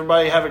 Jones.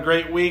 Everybody have a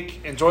great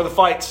week. Enjoy the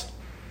fights.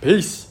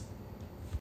 Peace.